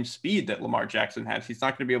the same speed that Lamar Jackson has. He's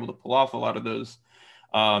not going to be able to pull off a lot of those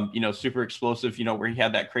super explosive, where he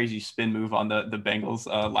had that crazy spin move on the Bengals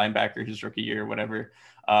linebacker his rookie year or whatever.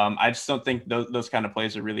 I just don't think those kind of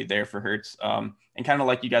plays are really there for Hurts. And kind of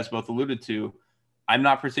like you guys both alluded to, I'm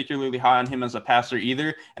not particularly high on him as a passer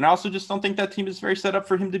either. And I also just don't think that team is very set up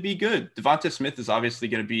for him to be good. Devonta Smith is obviously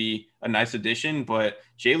going to be a nice addition, but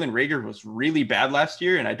Jalen Reagor was really bad last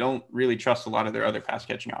year, and I don't really trust a lot of their other pass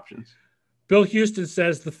catching options. Bill Houston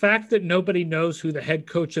says the fact that nobody knows who the head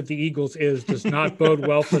coach of the Eagles is does not bode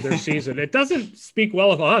well for their season. It doesn't speak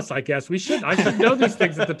well of us, I guess. I should know these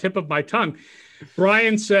things at the tip of my tongue.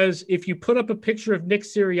 Brian says, if you put up a picture of Nick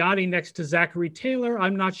Sirianni next to Zachary Taylor,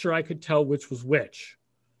 I'm not sure I could tell which was which.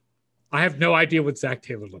 I have no idea what Zach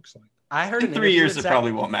Taylor looks like. I heard in 3 years it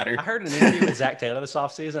probably won't matter. I heard an interview with Zach Taylor this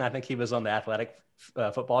offseason. I think he was on the Athletic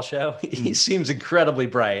football show. He seems incredibly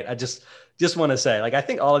bright. I just want to say, I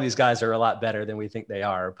think all of these guys are a lot better than we think they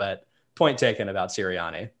are, but point taken about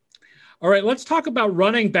Sirianni. All right, let's talk about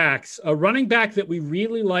running backs. A running back that we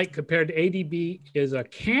really like compared to ADB is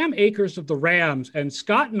Cam Akers of the Rams. And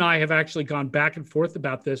Scott and I have actually gone back and forth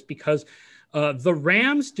about this because the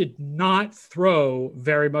Rams did not throw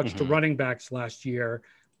very much to running backs last year.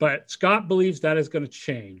 but Scott believes that is going to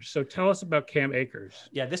change. So tell us about Cam Akers.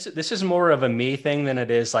 Yeah, this is more of a me thing than it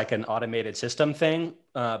is like an automated system thing,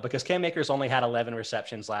 because Cam Akers only had 11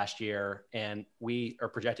 receptions last year, and we are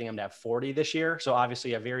projecting him to have 40 this year. So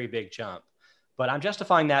obviously a very big jump. But I'm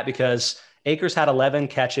justifying that because Akers had 11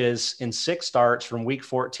 catches in 6 starts from week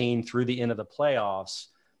 14 through the end of the playoffs.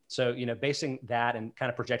 So, basing that and kind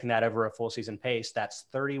of projecting that over a full season pace, that's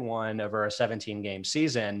 31 over a 17-game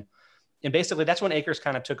season. And basically that's when Akers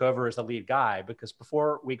kind of took over as the lead guy, because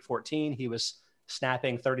before week 14, he was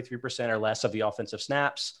snapping 33% or less of the offensive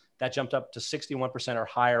snaps. That jumped up to 61% or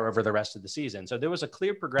higher over the rest of the season. So there was a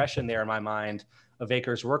clear progression there in my mind of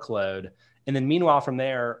Akers' workload. And then meanwhile, from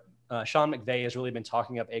there, Sean McVay has really been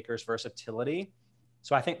talking up Akers' versatility.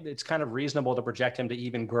 So I think it's kind of reasonable to project him to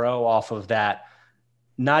even grow off of that,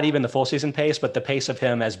 not even the full season pace, but the pace of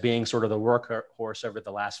him as being sort of the workhorse over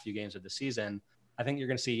the last few games of the season. I think you're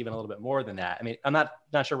going to see even a little bit more than that. I mean, I'm not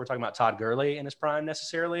sure we're talking about Todd Gurley in his prime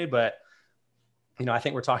necessarily, but I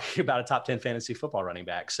think we're talking about a top 10 fantasy football running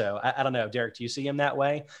back. So I don't know, Derek, do you see him that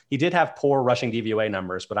way? He did have poor rushing DVOA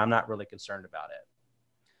numbers, but I'm not really concerned about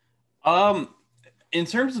it. In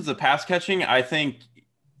terms of the pass catching, I think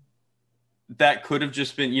that could have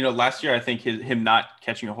just been, last year, I think him not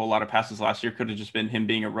catching a whole lot of passes last year could have just been him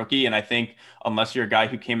being a rookie. And I think unless you're a guy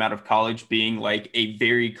who came out of college being like a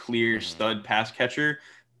very clear stud pass catcher,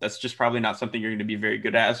 that's just probably not something you're going to be very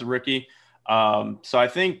good at as a rookie. So I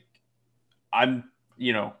think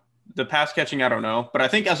the pass catching, I don't know, but I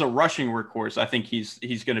think as a rushing workhorse, I think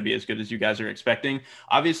he's going to be as good as you guys are expecting.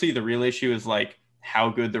 Obviously the real issue is like how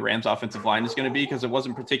good the Rams offensive line is going to be, because it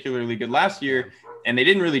wasn't particularly good last year and they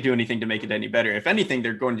didn't really do anything to make it any better. If anything,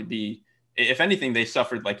 they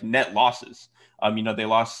suffered like net losses. They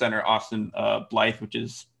lost center Austin Blythe, which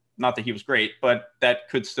is not that he was great, but that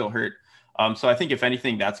could still hurt. So I think if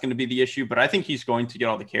anything, that's going to be the issue, but I think he's going to get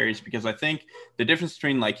all the carries, because I think the difference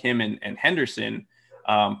between like him and Henderson,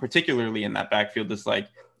 particularly in that backfield, is like,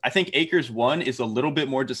 I think Akers one is a little bit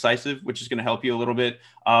more decisive, which is going to help you a little bit.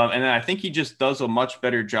 And then I think he just does a much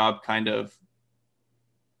better job kind of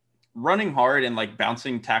running hard and like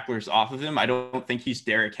bouncing tacklers off of him. I don't think he's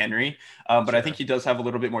Derrick Henry, but sure. I think he does have a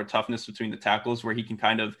little bit more toughness between the tackles where he can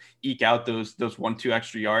kind of eke out those 1-2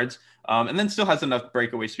 extra yards. And then still has enough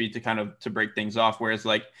breakaway speed to break things off. Whereas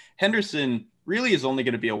like Henderson really is only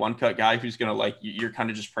going to be a one-cut guy who's going to like, you're kind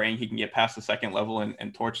of just praying he can get past the second level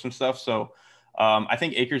and torch some stuff. So I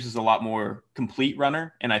think Akers is a lot more complete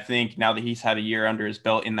runner. And I think now that he's had a year under his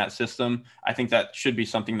belt in that system, I think that should be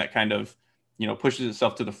something that kind of, pushes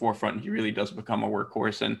itself to the forefront. And he really does become a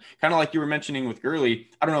workhorse. And kind of like you were mentioning with Gurley,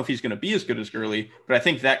 I don't know if he's going to be as good as Gurley, but I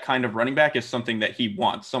think that kind of running back is something that he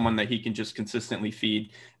wants, someone that he can just consistently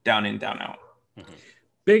feed down in, down out. Mm-hmm.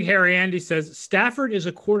 Big Harry Andy says Stafford is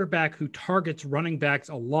a quarterback who targets running backs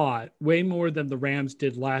a lot, way more than the Rams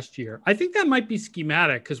did last year. I think that might be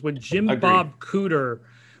schematic, because when Jim Bob Cooter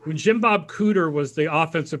was the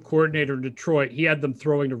offensive coordinator in Detroit, he had them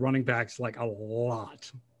throwing to running backs like a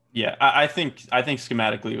lot. Yeah, I think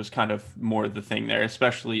schematically it was kind of more the thing there,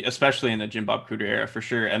 especially in the Jim Bob Cooter era for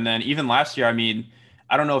sure. And then even last year, I mean,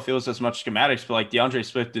 I don't know if it was as much schematics, but like DeAndre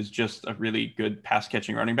Swift is just a really good pass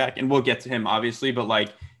catching running back, and we'll get to him obviously, but like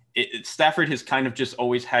Stafford has kind of just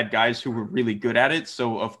always had guys who were really good at it.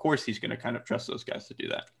 So of course he's going to kind of trust those guys to do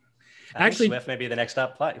that. Actually, Swift may be the next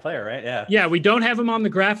up player, right? Yeah. Yeah. We don't have him on the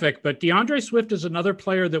graphic, but DeAndre Swift is another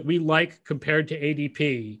player that we like compared to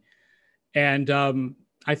ADP. And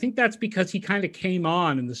I think that's because he kind of came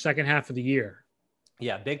on in the second half of the year.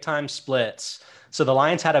 Yeah. Big time splits. So the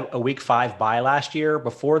Lions had a week 5 bye last year.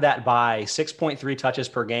 Before that bye, 6.3 touches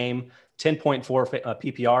per game, 10.4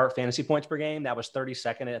 PPR fantasy points per game. That was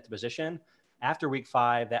 32nd at the position. After week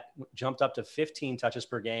 5, that jumped up to 15 touches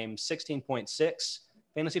per game, 16.6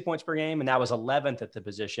 fantasy points per game. And that was 11th at the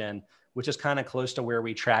position, which is kind of close to where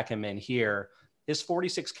we track him in here. His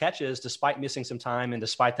 46 catches, despite missing some time and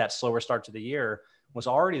despite that slower start to the year, was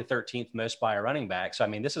already the 13th most by a running back. So, I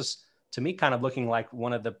mean, this is, to me, kind of looking like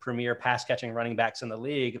one of the premier pass catching running backs in the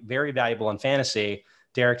league, very valuable in fantasy.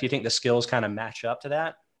 Derek, do you think the skills kind of match up to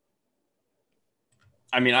that?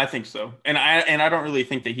 I mean, I think so. And I don't really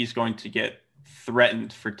think that he's going to get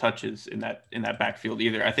threatened for touches in that backfield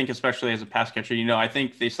either. I think especially as a pass catcher, I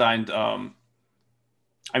think they signed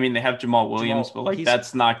they have Jamal Williams, but like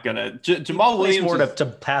that's not gonna. Jamal Williams more to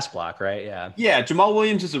pass block, right? Yeah. Yeah, Jamal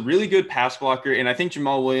Williams is a really good pass blocker, and I think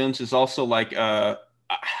Jamal Williams is also like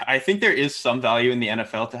I think there is some value in the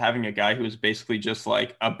NFL to having a guy who is basically just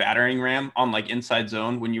like a battering ram on like inside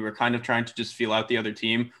zone when you were kind of trying to just feel out the other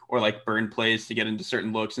team or like burn plays to get into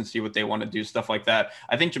certain looks and see what they want to do, stuff like that.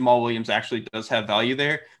 I think Jamal Williams actually does have value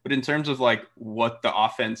there. But in terms of like what the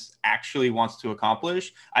offense actually wants to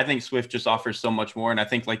accomplish, I think Swift just offers so much more. And I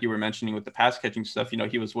think like you were mentioning with the pass catching stuff,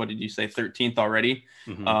 he was, what did you say, 13th already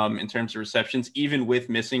in terms of receptions, even with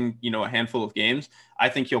missing, a handful of games. I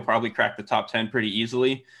think he'll probably crack the top 10 pretty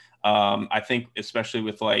easily. I think especially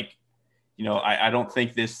with like, I don't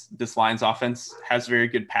think this Lions offense has very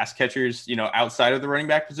good pass catchers, outside of the running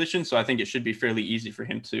back position. So I think it should be fairly easy for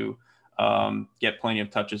him to get plenty of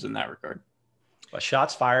touches in that regard. Well,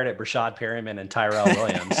 shots fired at Brashad Perryman and Tyrell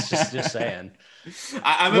Williams. just saying.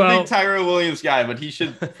 I'm a big Tyrell Williams guy, but he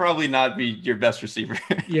should probably not be your best receiver.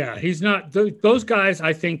 Yeah, he's not. Those guys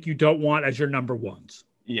I think you don't want as your number ones.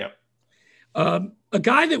 Yep. A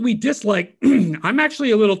guy that we dislike, I'm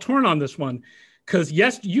actually a little torn on this one because,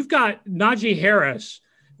 yes, you've got Najee Harris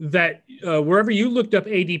that wherever you looked up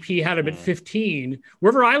ADP had him at 15.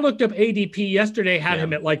 Wherever I looked up ADP yesterday had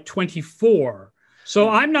him at like 24. So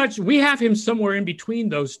we have him somewhere in between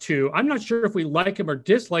those two. I'm not sure if we like him or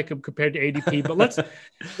dislike him compared to ADP, but let's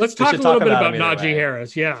talk a little bit about Najee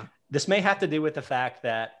Harris. Yeah. This may have to do with the fact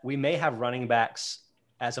that we may have running backs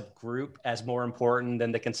as a group as more important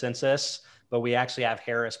than the consensus, but we actually have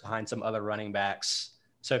Harris behind some other running backs.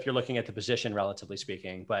 So if you're looking at the position, relatively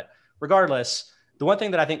speaking, but regardless, the one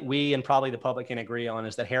thing that I think we and probably the public can agree on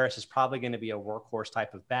is that Harris is probably going to be a workhorse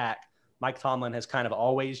type of back. Mike Tomlin has kind of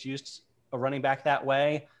always used a running back that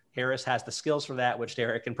way. Harris has the skills for that, which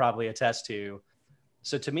Derek can probably attest to.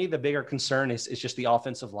 So to me, the bigger concern is just the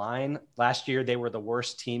offensive line. Last year, they were the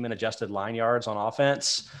worst team in adjusted line yards on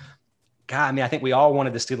offense. God, I mean, I think we all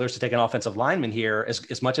wanted the Steelers to take an offensive lineman here.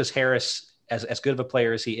 As much as Harris, as good of a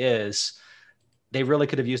player as he is, they really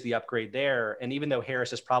could have used the upgrade there. And even though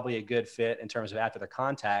Harris is probably a good fit in terms of after the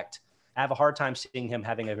contact, I have a hard time seeing him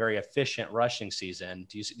having a very efficient rushing season.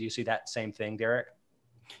 Do you see that same thing, Derek?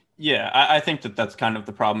 Yeah, I think that's kind of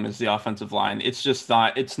the problem is the offensive line. It's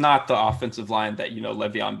not the offensive line that,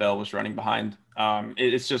 Le'Veon Bell was running behind.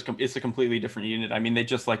 It's a completely different unit. I mean, they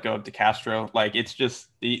just let go of DeCastro. Like, it's just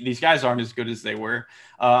these guys aren't as good as they were.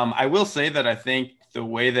 I will say that I think the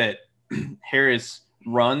way that Harris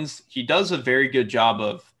runs, he does a very good job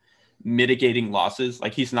of mitigating losses.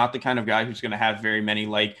 Like, he's not the kind of guy who's going to have very many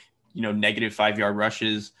negative 5-yard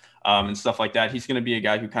rushes and stuff like that. He's going to be a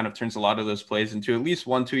guy who kind of turns a lot of those plays into at least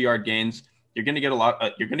 1-2 yard gains. You're going to get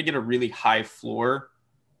you're going to get a really high floor,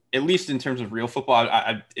 at least in terms of real football.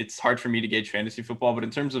 It's hard for me to gauge fantasy football, but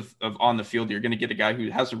in terms of on the field, you're going to get a guy who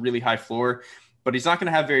has a really high floor, but he's not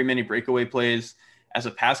going to have very many breakaway plays. As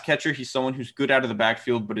a pass catcher, he's someone who's good out of the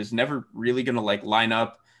backfield, but is never really going to line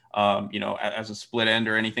up, as a split end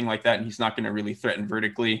or anything like that. And he's not going to really threaten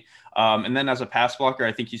vertically. And then as a pass blocker,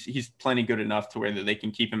 I think he's plenty good enough to where that they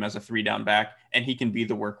can keep him as a 3-down back, and he can be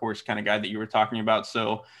the workhorse kind of guy that you were talking about.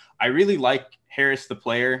 So I really like Harris, the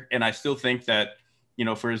player. And I still think that,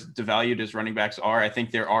 for as devalued as running backs are, I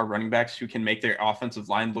think there are running backs who can make their offensive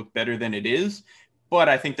line look better than it is. But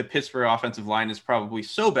I think the Pittsburgh offensive line is probably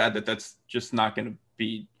so bad that that's just not going to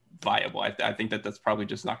be viable. I think that that's probably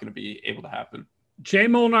just not going to be able to happen. Jay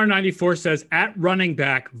Molnar 94 says at running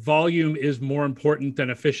back, volume is more important than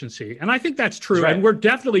efficiency. And I think that's true. That's right. And we're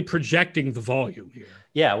definitely projecting the volume here.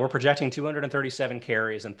 Yeah, we're projecting 237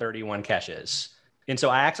 carries and 31 catches. And so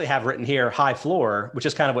I actually have written here high floor, which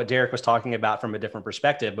is kind of what Derek was talking about from a different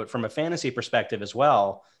perspective. But from a fantasy perspective as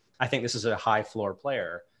well, I think this is a high floor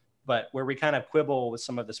player. But where we kind of quibble with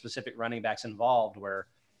some of the specific running backs involved,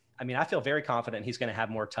 I feel very confident he's going to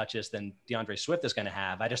have more touches than DeAndre Swift is going to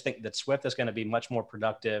have. I just think that Swift is going to be much more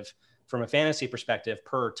productive from a fantasy perspective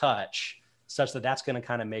per touch, such that that's going to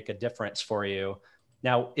kind of make a difference for you.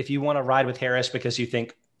 Now, if you want to ride with Harris because you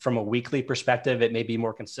think from a weekly perspective, it may be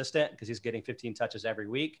more consistent because he's getting 15 touches every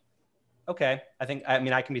week. Okay. I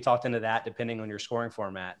can be talked into that depending on your scoring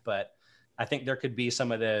format, but I think there could be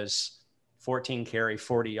some of those 14 carry,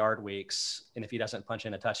 40-yard weeks. And if he doesn't punch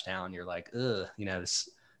in a touchdown, you're like,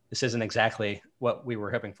 this isn't exactly what we were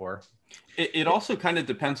hoping for. It also kind of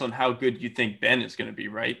depends on how good you think Ben is going to be,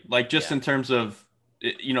 right? In terms of,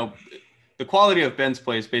 the quality of Ben's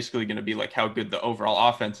play is basically going to be how good the overall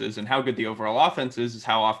offense is, and how good the overall offense is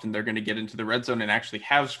how often they're going to get into the red zone and actually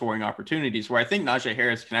have scoring opportunities, where I think Najee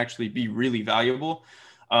Harris can actually be really valuable.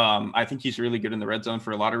 I think he's really good in the red zone for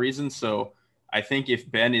a lot of reasons. So I think if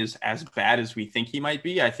Ben is as bad as we think he might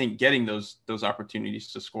be, I think getting those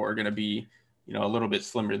opportunities to score are going to be, a little bit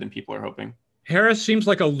slimmer than people are hoping. Harris seems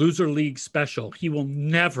like a loser league special. He will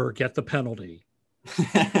never get the penalty.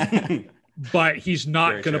 but he's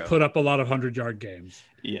not Very going to true. put up a lot of 100-yard games.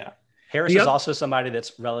 Yeah. Harris is also somebody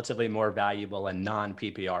that's relatively more valuable in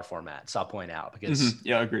non-PPR formats, I'll point out, because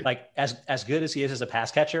Yeah, I agree. like as good as he is as a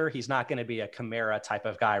pass catcher, he's not going to be a Kamara type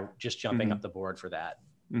of guy just jumping Mm-hmm. up the board for that.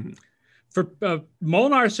 Mm-hmm. For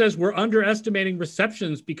Molnar says we're underestimating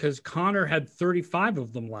receptions because Connor had 35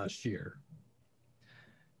 of them last year.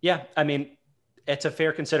 Yeah, I mean, it's a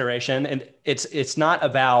fair consideration, and it's not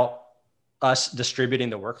about us distributing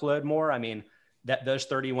the workload more. I mean, that those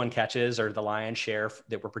 31 catches are the lion's share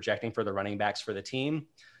that we're projecting for the running backs for the team.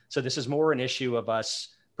 So this is more an issue of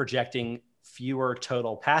us projecting fewer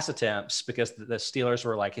total pass attempts because the Steelers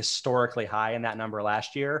were like historically high in that number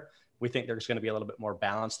last year. We think there's going to be a little bit more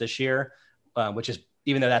balance this year, which is,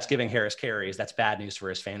 even though that's giving Harris carries, that's bad news for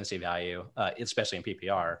his fantasy value, especially in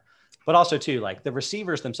PPR. But also too, like the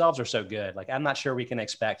receivers themselves are so good. Like I'm not sure we can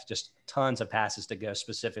expect just tons of passes to go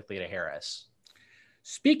specifically to Harris.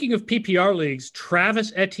 Speaking of PPR leagues,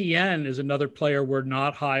 Travis Etienne is another player we're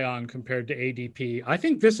not high on compared to ADP. I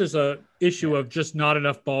think this is a issue of just not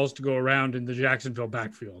enough balls to go around in the Jacksonville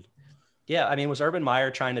backfield. Yeah, I mean, was Urban Meyer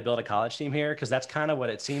trying to build a college team here? Because that's kind of what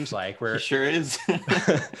it seems like. He sure is.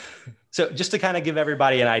 So just to kind of give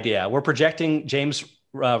everybody an idea, we're projecting James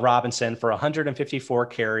Robinson for 154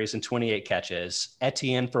 carries and 28 catches,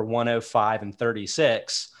 Etienne for 105 and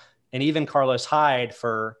 36, and even Carlos Hyde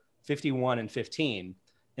for 51 and 15.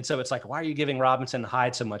 And so it's like, why are you giving Robinson and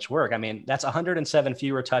Hyde so much work? I mean, that's 107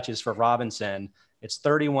 fewer touches for Robinson. It's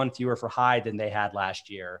 31 fewer for Hyde than they had last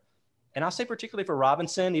year. And I'll say particularly for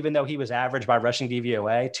Robinson, even though he was average by rushing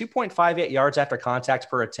DVOA, 2.58 yards after contact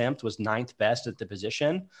per attempt was 9th best at the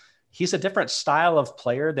position. He's a different style of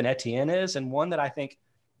player than Etienne is, and one that I think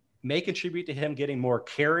may contribute to him getting more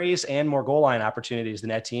carries and more goal line opportunities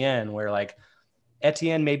than Etienne, where like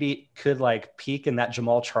Etienne maybe could like peak in that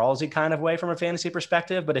Jamal Charles-y kind of way from a fantasy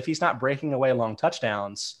perspective. But if he's not breaking away long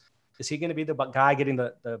touchdowns, is he going to be the guy getting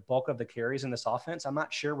the bulk of the carries in this offense? I'm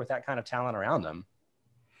not sure with that kind of talent around him.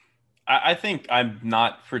 I think I'm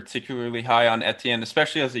not particularly high on Etienne,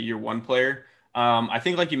 especially as a year one player. I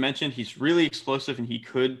think, like you mentioned, he's really explosive and he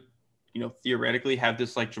could, theoretically have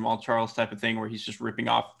this like Jamal Charles type of thing where he's just ripping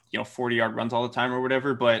off, 40-yard runs all the time or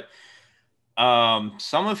whatever. But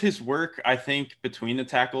some of his work, I think, between the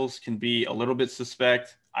tackles can be a little bit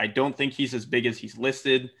suspect. I don't think he's as big as he's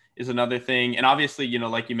listed is another thing. And obviously,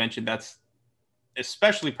 like you mentioned, that's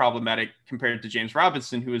especially problematic compared to James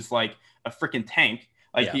Robinson, who is like a freaking tank.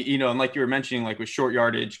 Like, yeah. And like you were mentioning, like with short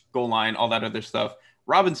yardage, goal line, all that other stuff,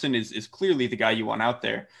 Robinson is clearly the guy you want out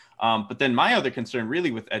there. But then my other concern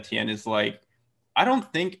really with Etienne is like, I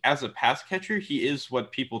don't think as a pass catcher, he is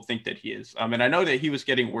what people think that he is. And I know that he was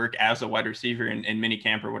getting work as a wide receiver in mini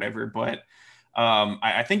camp or whatever, but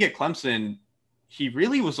I think at Clemson, he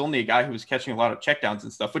really was only a guy who was catching a lot of checkdowns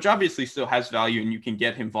and stuff, which obviously still has value and you can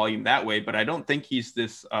get him volume that way. But I don't think he's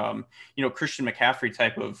this, Christian McCaffrey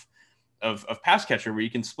type of pass catcher where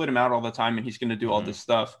you can split him out all the time and he's going to do all this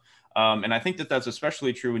stuff. And I think that that's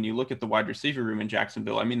especially true when you look at the wide receiver room in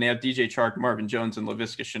Jacksonville. I mean, they have DJ Chark, Marvin Jones, and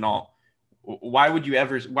Laviska Shenault. Why would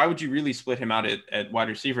you really split him out at wide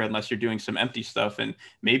receiver unless you're doing some empty stuff? And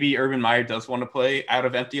maybe Urban Meyer does want to play out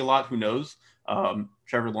of empty a lot. Who knows?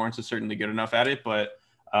 Trevor Lawrence is certainly good enough at it, but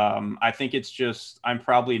I think it's just, I'm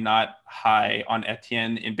probably not high on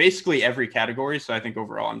Etienne in basically every category. So I think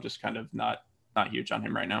overall, I'm just kind of not huge on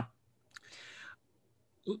him right now.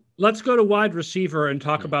 Let's go to wide receiver and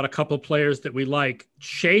talk about a couple players that we like.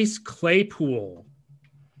 Chase Claypool.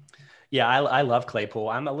 Yeah, I love Claypool.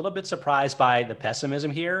 I'm a little bit surprised by the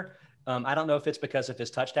pessimism here. I don't know if it's because of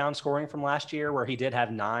his touchdown scoring from last year where he did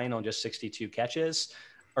have 9 on just 62 catches,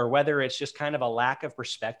 or whether it's just kind of a lack of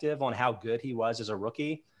perspective on how good he was as a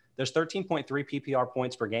rookie. There's 13.3 PPR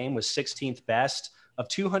points per game, was 16th best of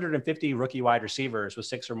 250 rookie wide receivers with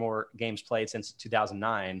 6 or more games played since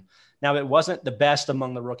 2009. Now, it wasn't the best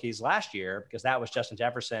among the rookies last year because that was Justin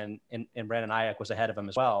Jefferson and Brandon Ayuk was ahead of him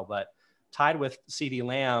as well. But tied with CeeDee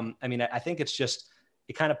Lamb, I mean, I think it's just,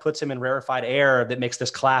 it kind of puts him in rarefied air that makes this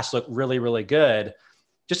class look really, really good.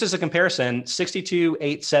 Just as a comparison, 62,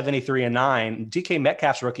 873, and 9. DK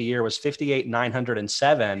Metcalf's rookie year was 58,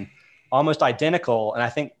 907, almost identical. And I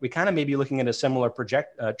think we kind of may be looking at a similar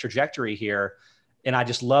trajectory here. And I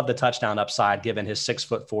just love the touchdown upside given his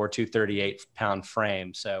 6'4", 238-pound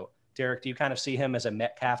frame. So, Derek, do you kind of see him as a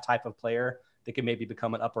Metcalf type of player that could maybe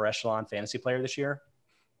become an upper echelon fantasy player this year?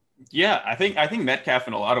 Yeah, I think Metcalf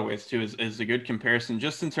in a lot of ways too is a good comparison,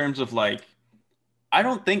 just in terms of like, I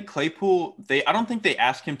don't think Claypool, I don't think they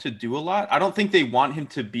ask him to do a lot. I don't think they want him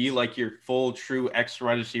to be like your full true X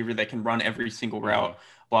wide receiver that can run every single route,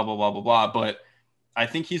 blah, blah, blah, blah, blah. But I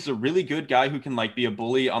think he's a really good guy who can like be a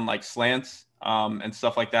bully on like slants and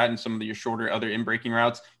stuff like that, and some of your shorter other in-breaking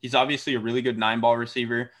routes. He's obviously a really good 9-ball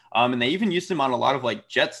receiver. And they even used him on a lot of like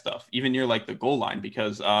jet stuff, even near like the goal line,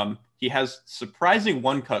 because he has surprising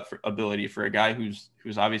one-cut ability for a guy who's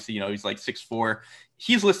obviously, he's like 6'4".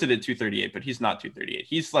 He's listed at 238, but he's not 238.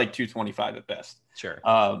 He's like 225 at best. Sure.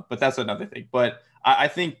 But that's another thing. But I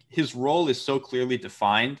think his role is so clearly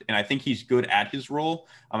defined, and I think he's good at his role.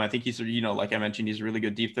 I think he's, like I mentioned, he's a really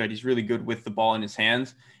good deep threat. He's really good with the ball in his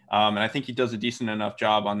hands. And I think he does a decent enough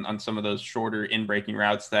job on some of those shorter in-breaking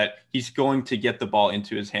routes that he's going to get the ball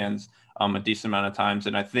into his hands a decent amount of times.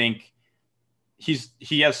 And I think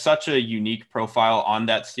he has such a unique profile on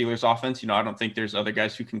that Steelers offense. I don't think there's other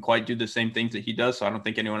guys who can quite do the same things that he does. So I don't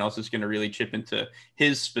think anyone else is going to really chip into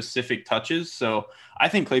his specific touches. So I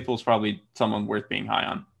think Claypool's probably someone worth being high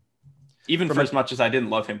on, even for as much as I didn't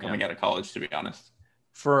love him coming out of college, to be honest.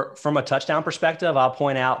 From a touchdown perspective, I'll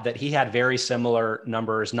point out that he had very similar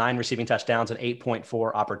numbers, 9 receiving touchdowns and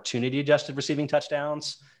 8.4 opportunity adjusted receiving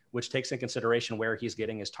touchdowns, which takes in consideration where he's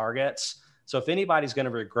getting his targets. So if anybody's going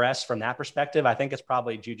to regress from that perspective, I think it's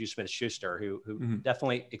probably Juju Smith-Schuster, who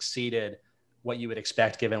definitely exceeded what you would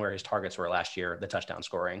expect given where his targets were last year, the touchdown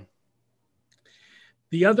scoring.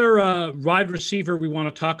 The other wide receiver we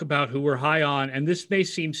want to talk about who we're high on, and this may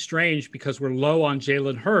seem strange because we're low on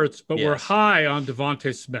Jalen Hurts, but we're high on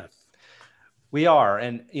Devonta Smith. We are.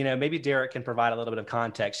 And, maybe Derek can provide a little bit of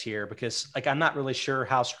context here because I'm not really sure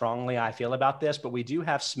how strongly I feel about this, but we do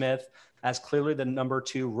have Smith as clearly the number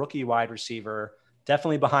 2 rookie wide receiver,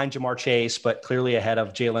 definitely behind Jamar Chase, but clearly ahead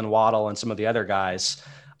of Jalen Waddle and some of the other guys.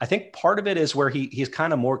 I think part of it is where he's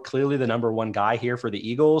kind of more clearly the number 1 guy here for the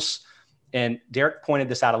Eagles. And Derek pointed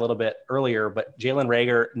this out a little bit earlier, but Jalen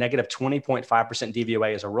Reagor, negative 20.5%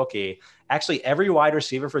 DVOA as a rookie. Actually, every wide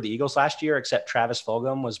receiver for the Eagles last year, except Travis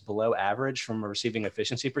Fulgham, was below average from a receiving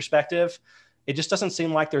efficiency perspective. It just doesn't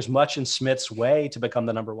seem like there's much in Smith's way to become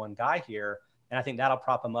the number 1 guy here. And I think that'll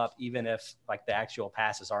prop him up, even if the actual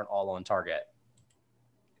passes aren't all on target.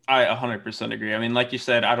 I 100% agree. I mean, like you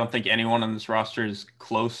said, I don't think anyone on this roster is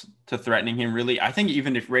close to threatening him, really. I think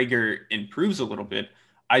even if Reagor improves a little bit,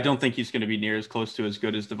 I don't think he's going to be near as close to as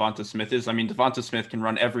good as Devonta Smith is. I mean, Devonta Smith can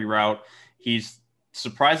run every route. He's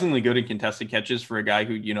surprisingly good in contested catches for a guy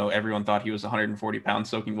who, everyone thought he was 140 pounds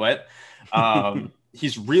soaking wet.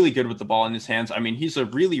 He's really good with the ball in his hands. I mean, he's a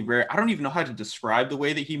really rare, I don't even know how to describe the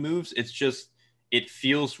way that he moves. It's just, it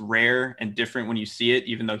feels rare and different when you see it,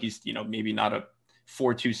 even though he's, maybe not a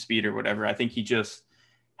 4.2 speed or whatever. I think he just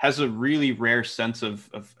has a really rare sense of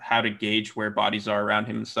how to gauge where bodies are around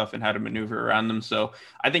him and stuff and how to maneuver around them. So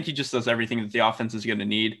I think he just does everything that the offense is going to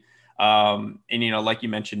need. And, like you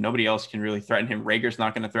mentioned, nobody else can really threaten him. Reagor's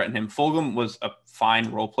not going to threaten him. Fulgham was a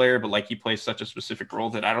fine role player, but he plays such a specific role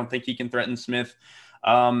that I don't think he can threaten Smith.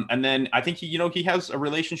 And then I think he has a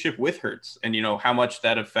relationship with Hurts, and how much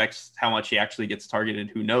that affects how much he actually gets targeted,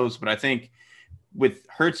 who knows? But I think with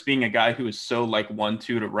Hurts being a guy who is so 1-2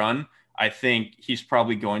 to run, I think he's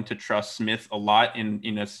probably going to trust Smith a lot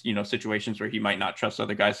in situations where he might not trust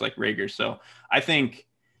other guys like Reagor. So I think,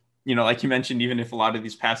 like you mentioned, even if a lot of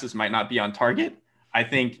these passes might not be on target, I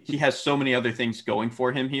think he has so many other things going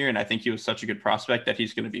for him here. And I think he was such a good prospect that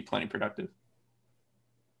he's going to be plenty productive.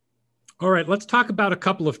 All right, let's talk about a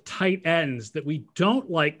couple of tight ends that we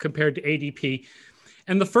don't like compared to ADP.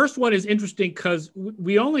 And the first one is interesting because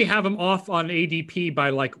we only have them off on ADP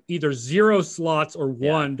by either 0 slots or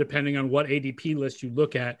 1, depending on what ADP list you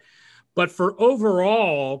look at. But for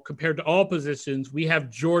overall, compared to all positions, we have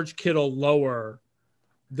George Kittle lower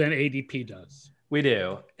than ADP does. We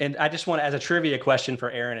do. And I just want, as a trivia question for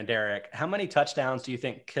Aaron and Derek, how many touchdowns do you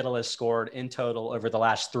think Kittle has scored in total over the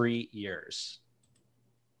last 3 years?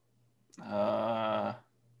 Oh,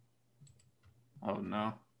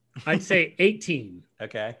 no. I'd say 18.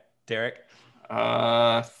 Okay. Derek?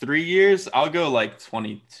 3 years? I'll go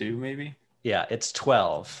 22 maybe. Yeah, it's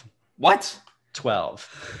 12. What?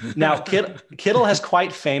 12. Now, Kittle has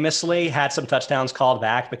quite famously had some touchdowns called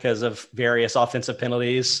back because of various offensive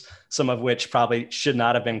penalties, some of which probably should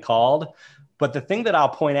not have been called. But the thing that I'll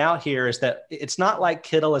point out here is that it's not like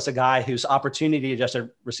Kittle is a guy whose opportunity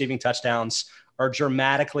adjusted receiving touchdowns are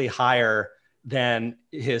dramatically higher than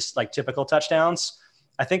his typical touchdowns.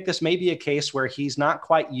 I think this may be a case where he's not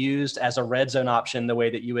quite used as a red zone option the way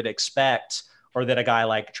that you would expect, or that a guy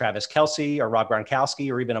like Travis Kelce or Rob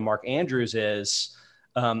Gronkowski or even a Mark Andrews is,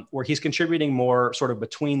 where he's contributing more sort of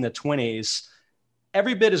between the 20s,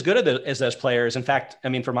 every bit as good as those players. In fact, I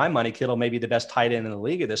mean, for my money, Kittle may be the best tight end in the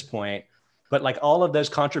league at this point, but all of those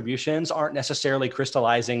contributions aren't necessarily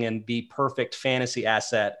crystallizing and be perfect fantasy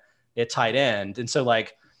asset at tight end. And so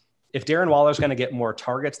if Darren Waller's going to get more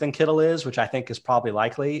targets than Kittle is, which I think is probably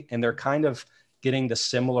likely, and they're kind of getting the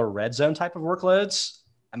similar red zone type of workloads,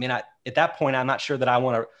 I mean, at that point, I'm not sure that I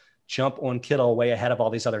want to jump on Kittle way ahead of all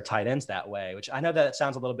these other tight ends that way, which I know that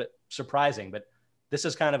sounds a little bit surprising, but this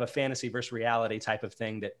is kind of a fantasy versus reality type of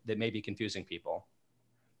thing that may be confusing people.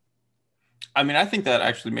 I mean, I think that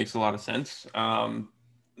actually makes a lot of sense.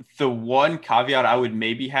 The one caveat I would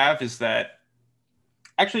maybe have is that,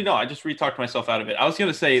 actually, no, I just re-talked myself out of it. I was going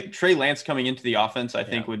to say Trey Lance coming into the offense, I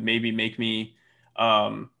think would maybe make me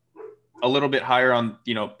a little bit higher on,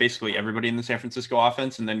 basically everybody in the San Francisco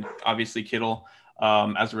offense. And then obviously Kittle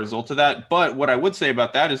as a result of that. But what I would say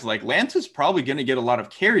about that is like Lance is probably going to get a lot of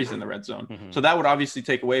carries in the red zone. Mm-hmm. So that would obviously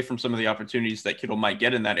take away from some of the opportunities that Kittle might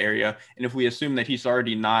get in that area. And if we assume that he's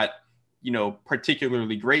already not,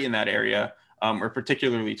 particularly great in that area or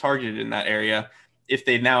particularly targeted in that area, if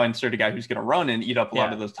they now insert a guy who's going to run and eat up a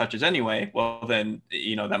lot of those touches anyway, well, then,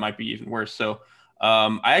 that might be even worse. So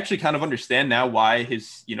I actually kind of understand now why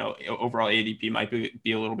his, overall ADP might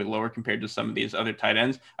be a little bit lower compared to some of these other tight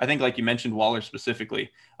ends. I think, like you mentioned, Waller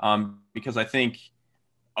specifically, because I think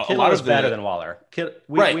a lot is better than Waller.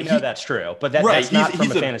 We know that's true, but that's not from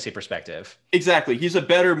a fantasy perspective. Exactly. He's a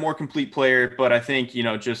better, more complete player. But I think,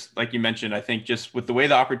 just like you mentioned, I think just with the way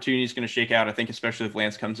the opportunity is going to shake out, I think especially if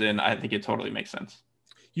Lance comes in, I think it totally makes sense.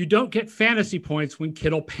 You don't get fantasy points when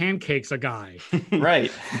Kittle pancakes a guy. Right.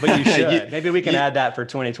 But you should. Maybe we can add that for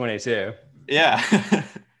 2022. Yeah.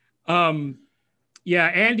 Yeah,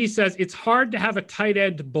 Andy says it's hard to have a tight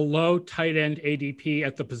end below tight end ADP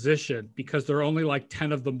at the position because there are only like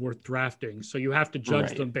 10 of them worth drafting. So you have to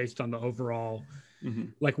judge them based on the overall,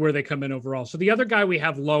 like where they come in overall. So the other guy we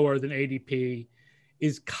have lower than ADP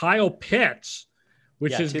is Kyle Pitts,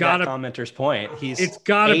 which has got to commenter's point. It's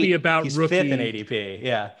got to be about he's rookie. Fifth in ADP.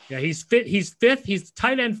 Yeah, he's fifth. He's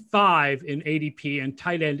tight end 5 in ADP and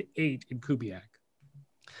tight end 8 in Kubiak.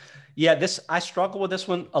 Yeah, I struggle with this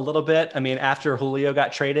one a little bit. I mean, after Julio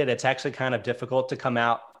got traded, it's actually kind of difficult to come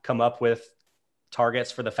up with targets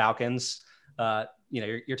for the Falcons.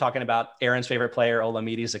 You're talking about Aaron's favorite player,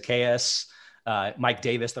 Olamide Zaccheaus, Mike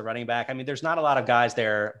Davis, the running back. I mean, there's not a lot of guys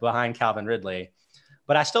there behind Calvin Ridley,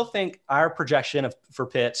 but I still think our projection for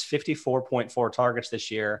Pitts, 54.4 targets this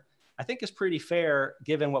year, I think is pretty fair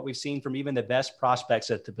given what we've seen from even the best prospects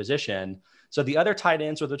at the position. So the other tight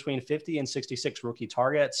ends with between 50 and 66 rookie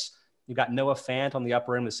targets. You've got Noah Fant on the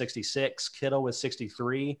upper end with 66, Kittle with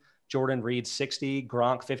 63, Jordan Reed 60,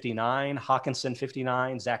 Gronk 59, Hawkinson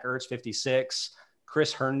 59, Zach Ertz 56,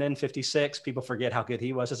 Chris Herndon 56. People forget how good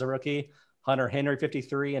he was as a rookie. Hunter Henry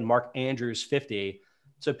 53 and Mark Andrews 50.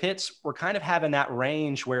 So Pitts, we're kind of having that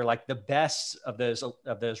range where like the best of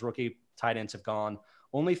those rookie tight ends have gone.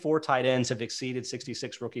 Only 4 tight ends have exceeded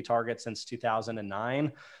 66 rookie targets since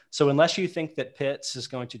 2009. So unless you think that Pitts is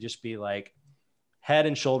going to just be like head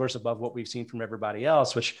and shoulders above what we've seen from everybody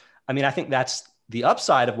else, which, I mean, I think that's the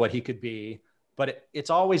upside of what he could be, but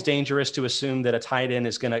it's always dangerous to assume that a tight end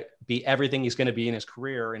is going to be everything he's going to be in his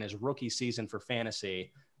career in his rookie season for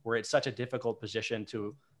fantasy, where it's such a difficult position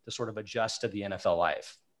to sort of adjust to the NFL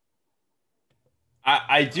life.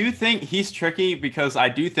 I do think he's tricky because I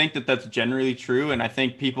do think that that's generally true. And I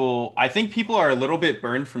think people are a little bit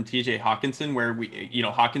burned from TJ Hawkinson, where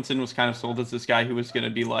Hawkinson was kind of sold as this guy who was going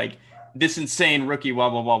to be like this insane rookie,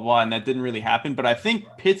 blah, blah, blah, blah. And that didn't really happen. But I think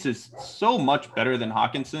Pitts is so much better than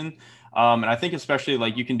Hawkinson. And I think especially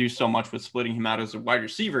like you can do so much with splitting him out as a wide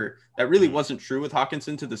receiver. That really wasn't true with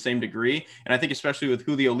Hawkinson to the same degree. And I think especially with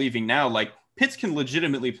Julio leaving now, like Pitts can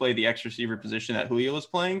legitimately play the X receiver position that Julio is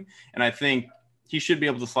playing. And I think he should be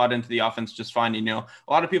able to slot into the offense just fine. A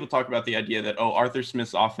lot of people talk about the idea that, Arthur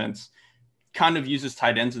Smith's offense kind of uses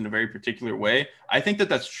tight ends in a very particular way. I think that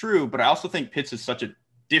that's true, but I also think Pitts is such a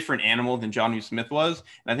different animal than Jonnu Smith was.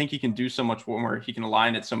 And I think he can do so much more. He can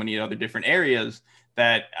align at so many other different areas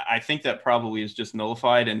that I think that probably is just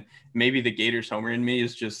nullified. And maybe the Gators homer in me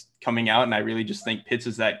is just coming out. And I really just think Pitts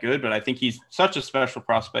is that good, but I think he's such a special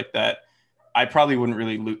prospect that I probably wouldn't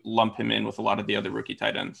really lump him in with a lot of the other rookie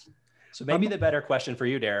tight ends. So maybe the better question for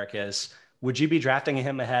you, Derek, is would you be drafting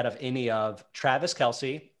him ahead of any of Travis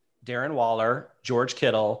Kelce, Darren Waller, George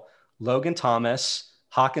Kittle, Logan Thomas,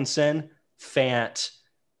 Hawkinson, Fant,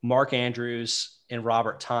 Mark Andrews, and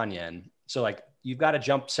Robert Tonyan? So like you've got to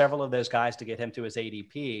jump several of those guys to get him to his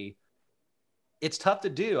ADP. It's tough to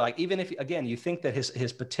do. Like even if, again, you think that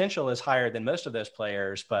his potential is higher than most of those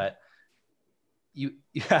players, but you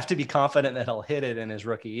have to be confident that he'll hit it in his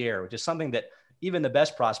rookie year, which is something that even the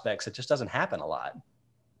best prospects, it just doesn't happen a lot.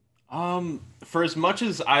 For as much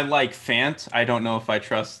as I like Fant, I don't know if I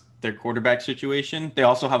trust their quarterback situation. They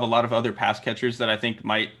also have a lot of other pass catchers that I think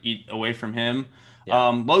might eat away from him. Yeah.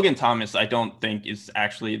 Logan Thomas, I don't think is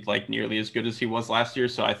actually like nearly as good as he was last year.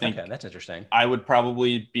 So I think that's interesting. I would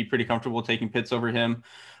probably be pretty comfortable taking Pitts over him.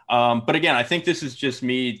 But again, I think this is just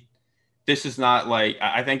me. This is not like,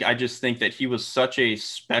 I just think that he was such a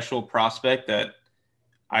special prospect that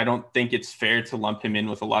I don't think it's fair to lump him in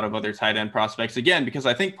with a lot of other tight end prospects. Again, because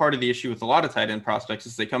I think part of the issue with a lot of tight end prospects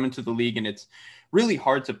is they come into the league and it's really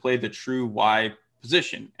hard to play the true Y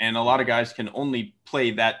position. And a lot of guys can only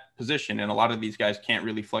play that position. And a lot of these guys can't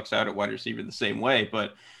really flex out at wide receiver the same way.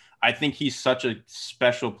 But I think he's such a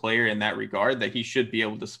special player in that regard that he should be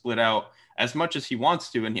able to split out as much as he wants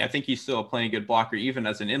to. And I think he's still a plenty good blocker, even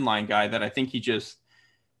as an inline guy, that I think he just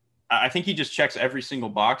checks every single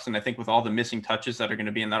box. And I think with all the missing touches that are going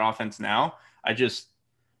to be in that offense now,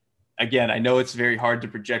 again, I know it's very hard to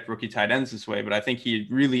project rookie tight ends this way, but I think he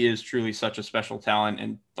really is truly such a special talent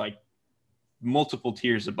and like multiple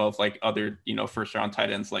tiers above like other, first round tight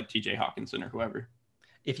ends like TJ Hawkinson or whoever.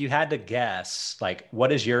 If you had to guess, like,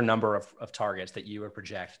 what is your number of targets that you would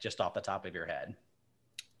project just off the top of your head?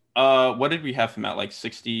 What did we have him at? Like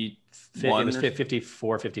 61? It was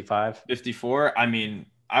 54, 55. 54. I mean,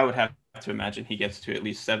 I would have to imagine he gets to at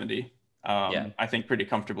least 70. I think pretty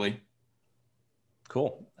comfortably.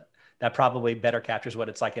 Cool. That probably better captures what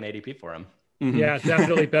it's like in ADP for him. Mm-hmm. Yeah,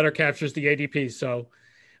 definitely better captures the ADP. So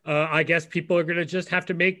I guess people are going to just have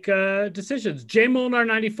to make decisions. J Molnar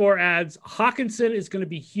 94 adds, Hawkinson is going to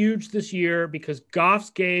be huge this year because Goff's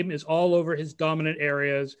game is all over his dominant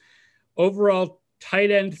areas. Overall,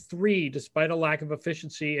 tight end 3, despite a lack of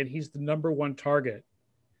efficiency, and he's the number 1 target.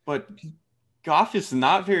 But Goff is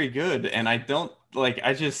not very good, and I don't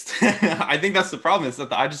I think that's the problem, is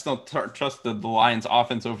that I just don't trust the Lions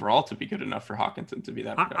offense overall to be good enough for Hawkinson to be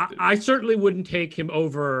that productive. I certainly wouldn't take him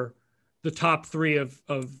over the top 3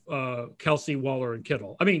 of Kelsey, Waller, and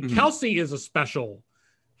Kittle. I mean, Kelsey is a special.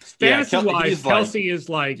 Fantasy-wise, Kelsey is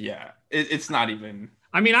like... Yeah, it's not even...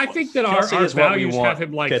 I mean, I think that our values have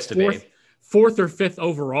him like 4th or 5th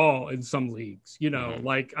overall in some leagues,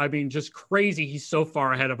 I mean, just crazy. He's so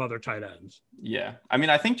far ahead of other tight ends. Yeah. I mean,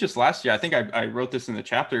 I think just last year, I think I wrote this in the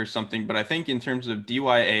chapter or something, but I think in terms of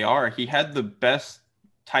DYAR, he had the best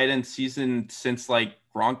tight end season since like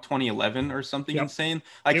Gronk 2011 or something insane.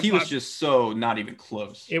 He was just so not even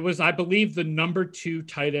close. It was, I believe, the number 2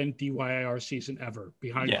 tight end DYAR season ever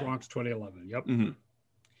behind Gronk's 2011. Yep. Mm-hmm.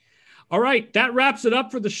 All right, that wraps it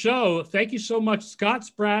up for the show. Thank you so much, Scott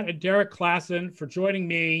Spratt and Derek Klassen, for joining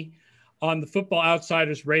me on the Football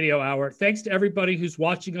Outsiders Radio Hour. Thanks to everybody who's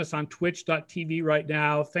watching us on twitch.tv right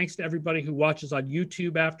now. Thanks to everybody who watches on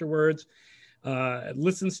YouTube afterwards,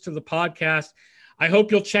 listens to the podcast. I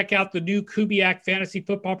hope you'll check out the new Kubiak Fantasy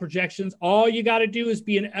Football Projections. All you got to do is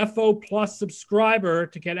be an FO Plus subscriber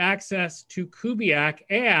to get access to Kubiak,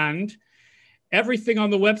 and everything on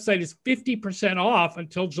the website is 50% off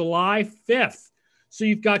until July 5th. So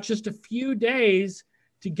you've got just a few days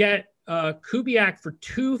to get Kubiak for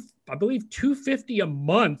 $250 a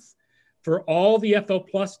month for all the FO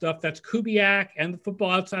Plus stuff. That's Kubiak and the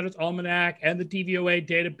Football Outsiders Almanac and the DVOA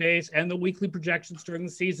database and the weekly projections during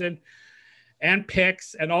the season and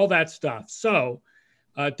picks and all that stuff. So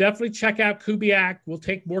definitely check out Kubiak. We'll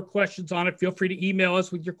take more questions on it. Feel free to email us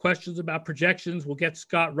with your questions about projections. We'll get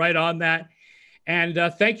Scott right on that. And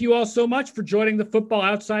thank you all so much for joining the Football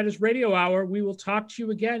Outsiders Radio Hour. We will talk to you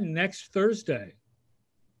again next Thursday.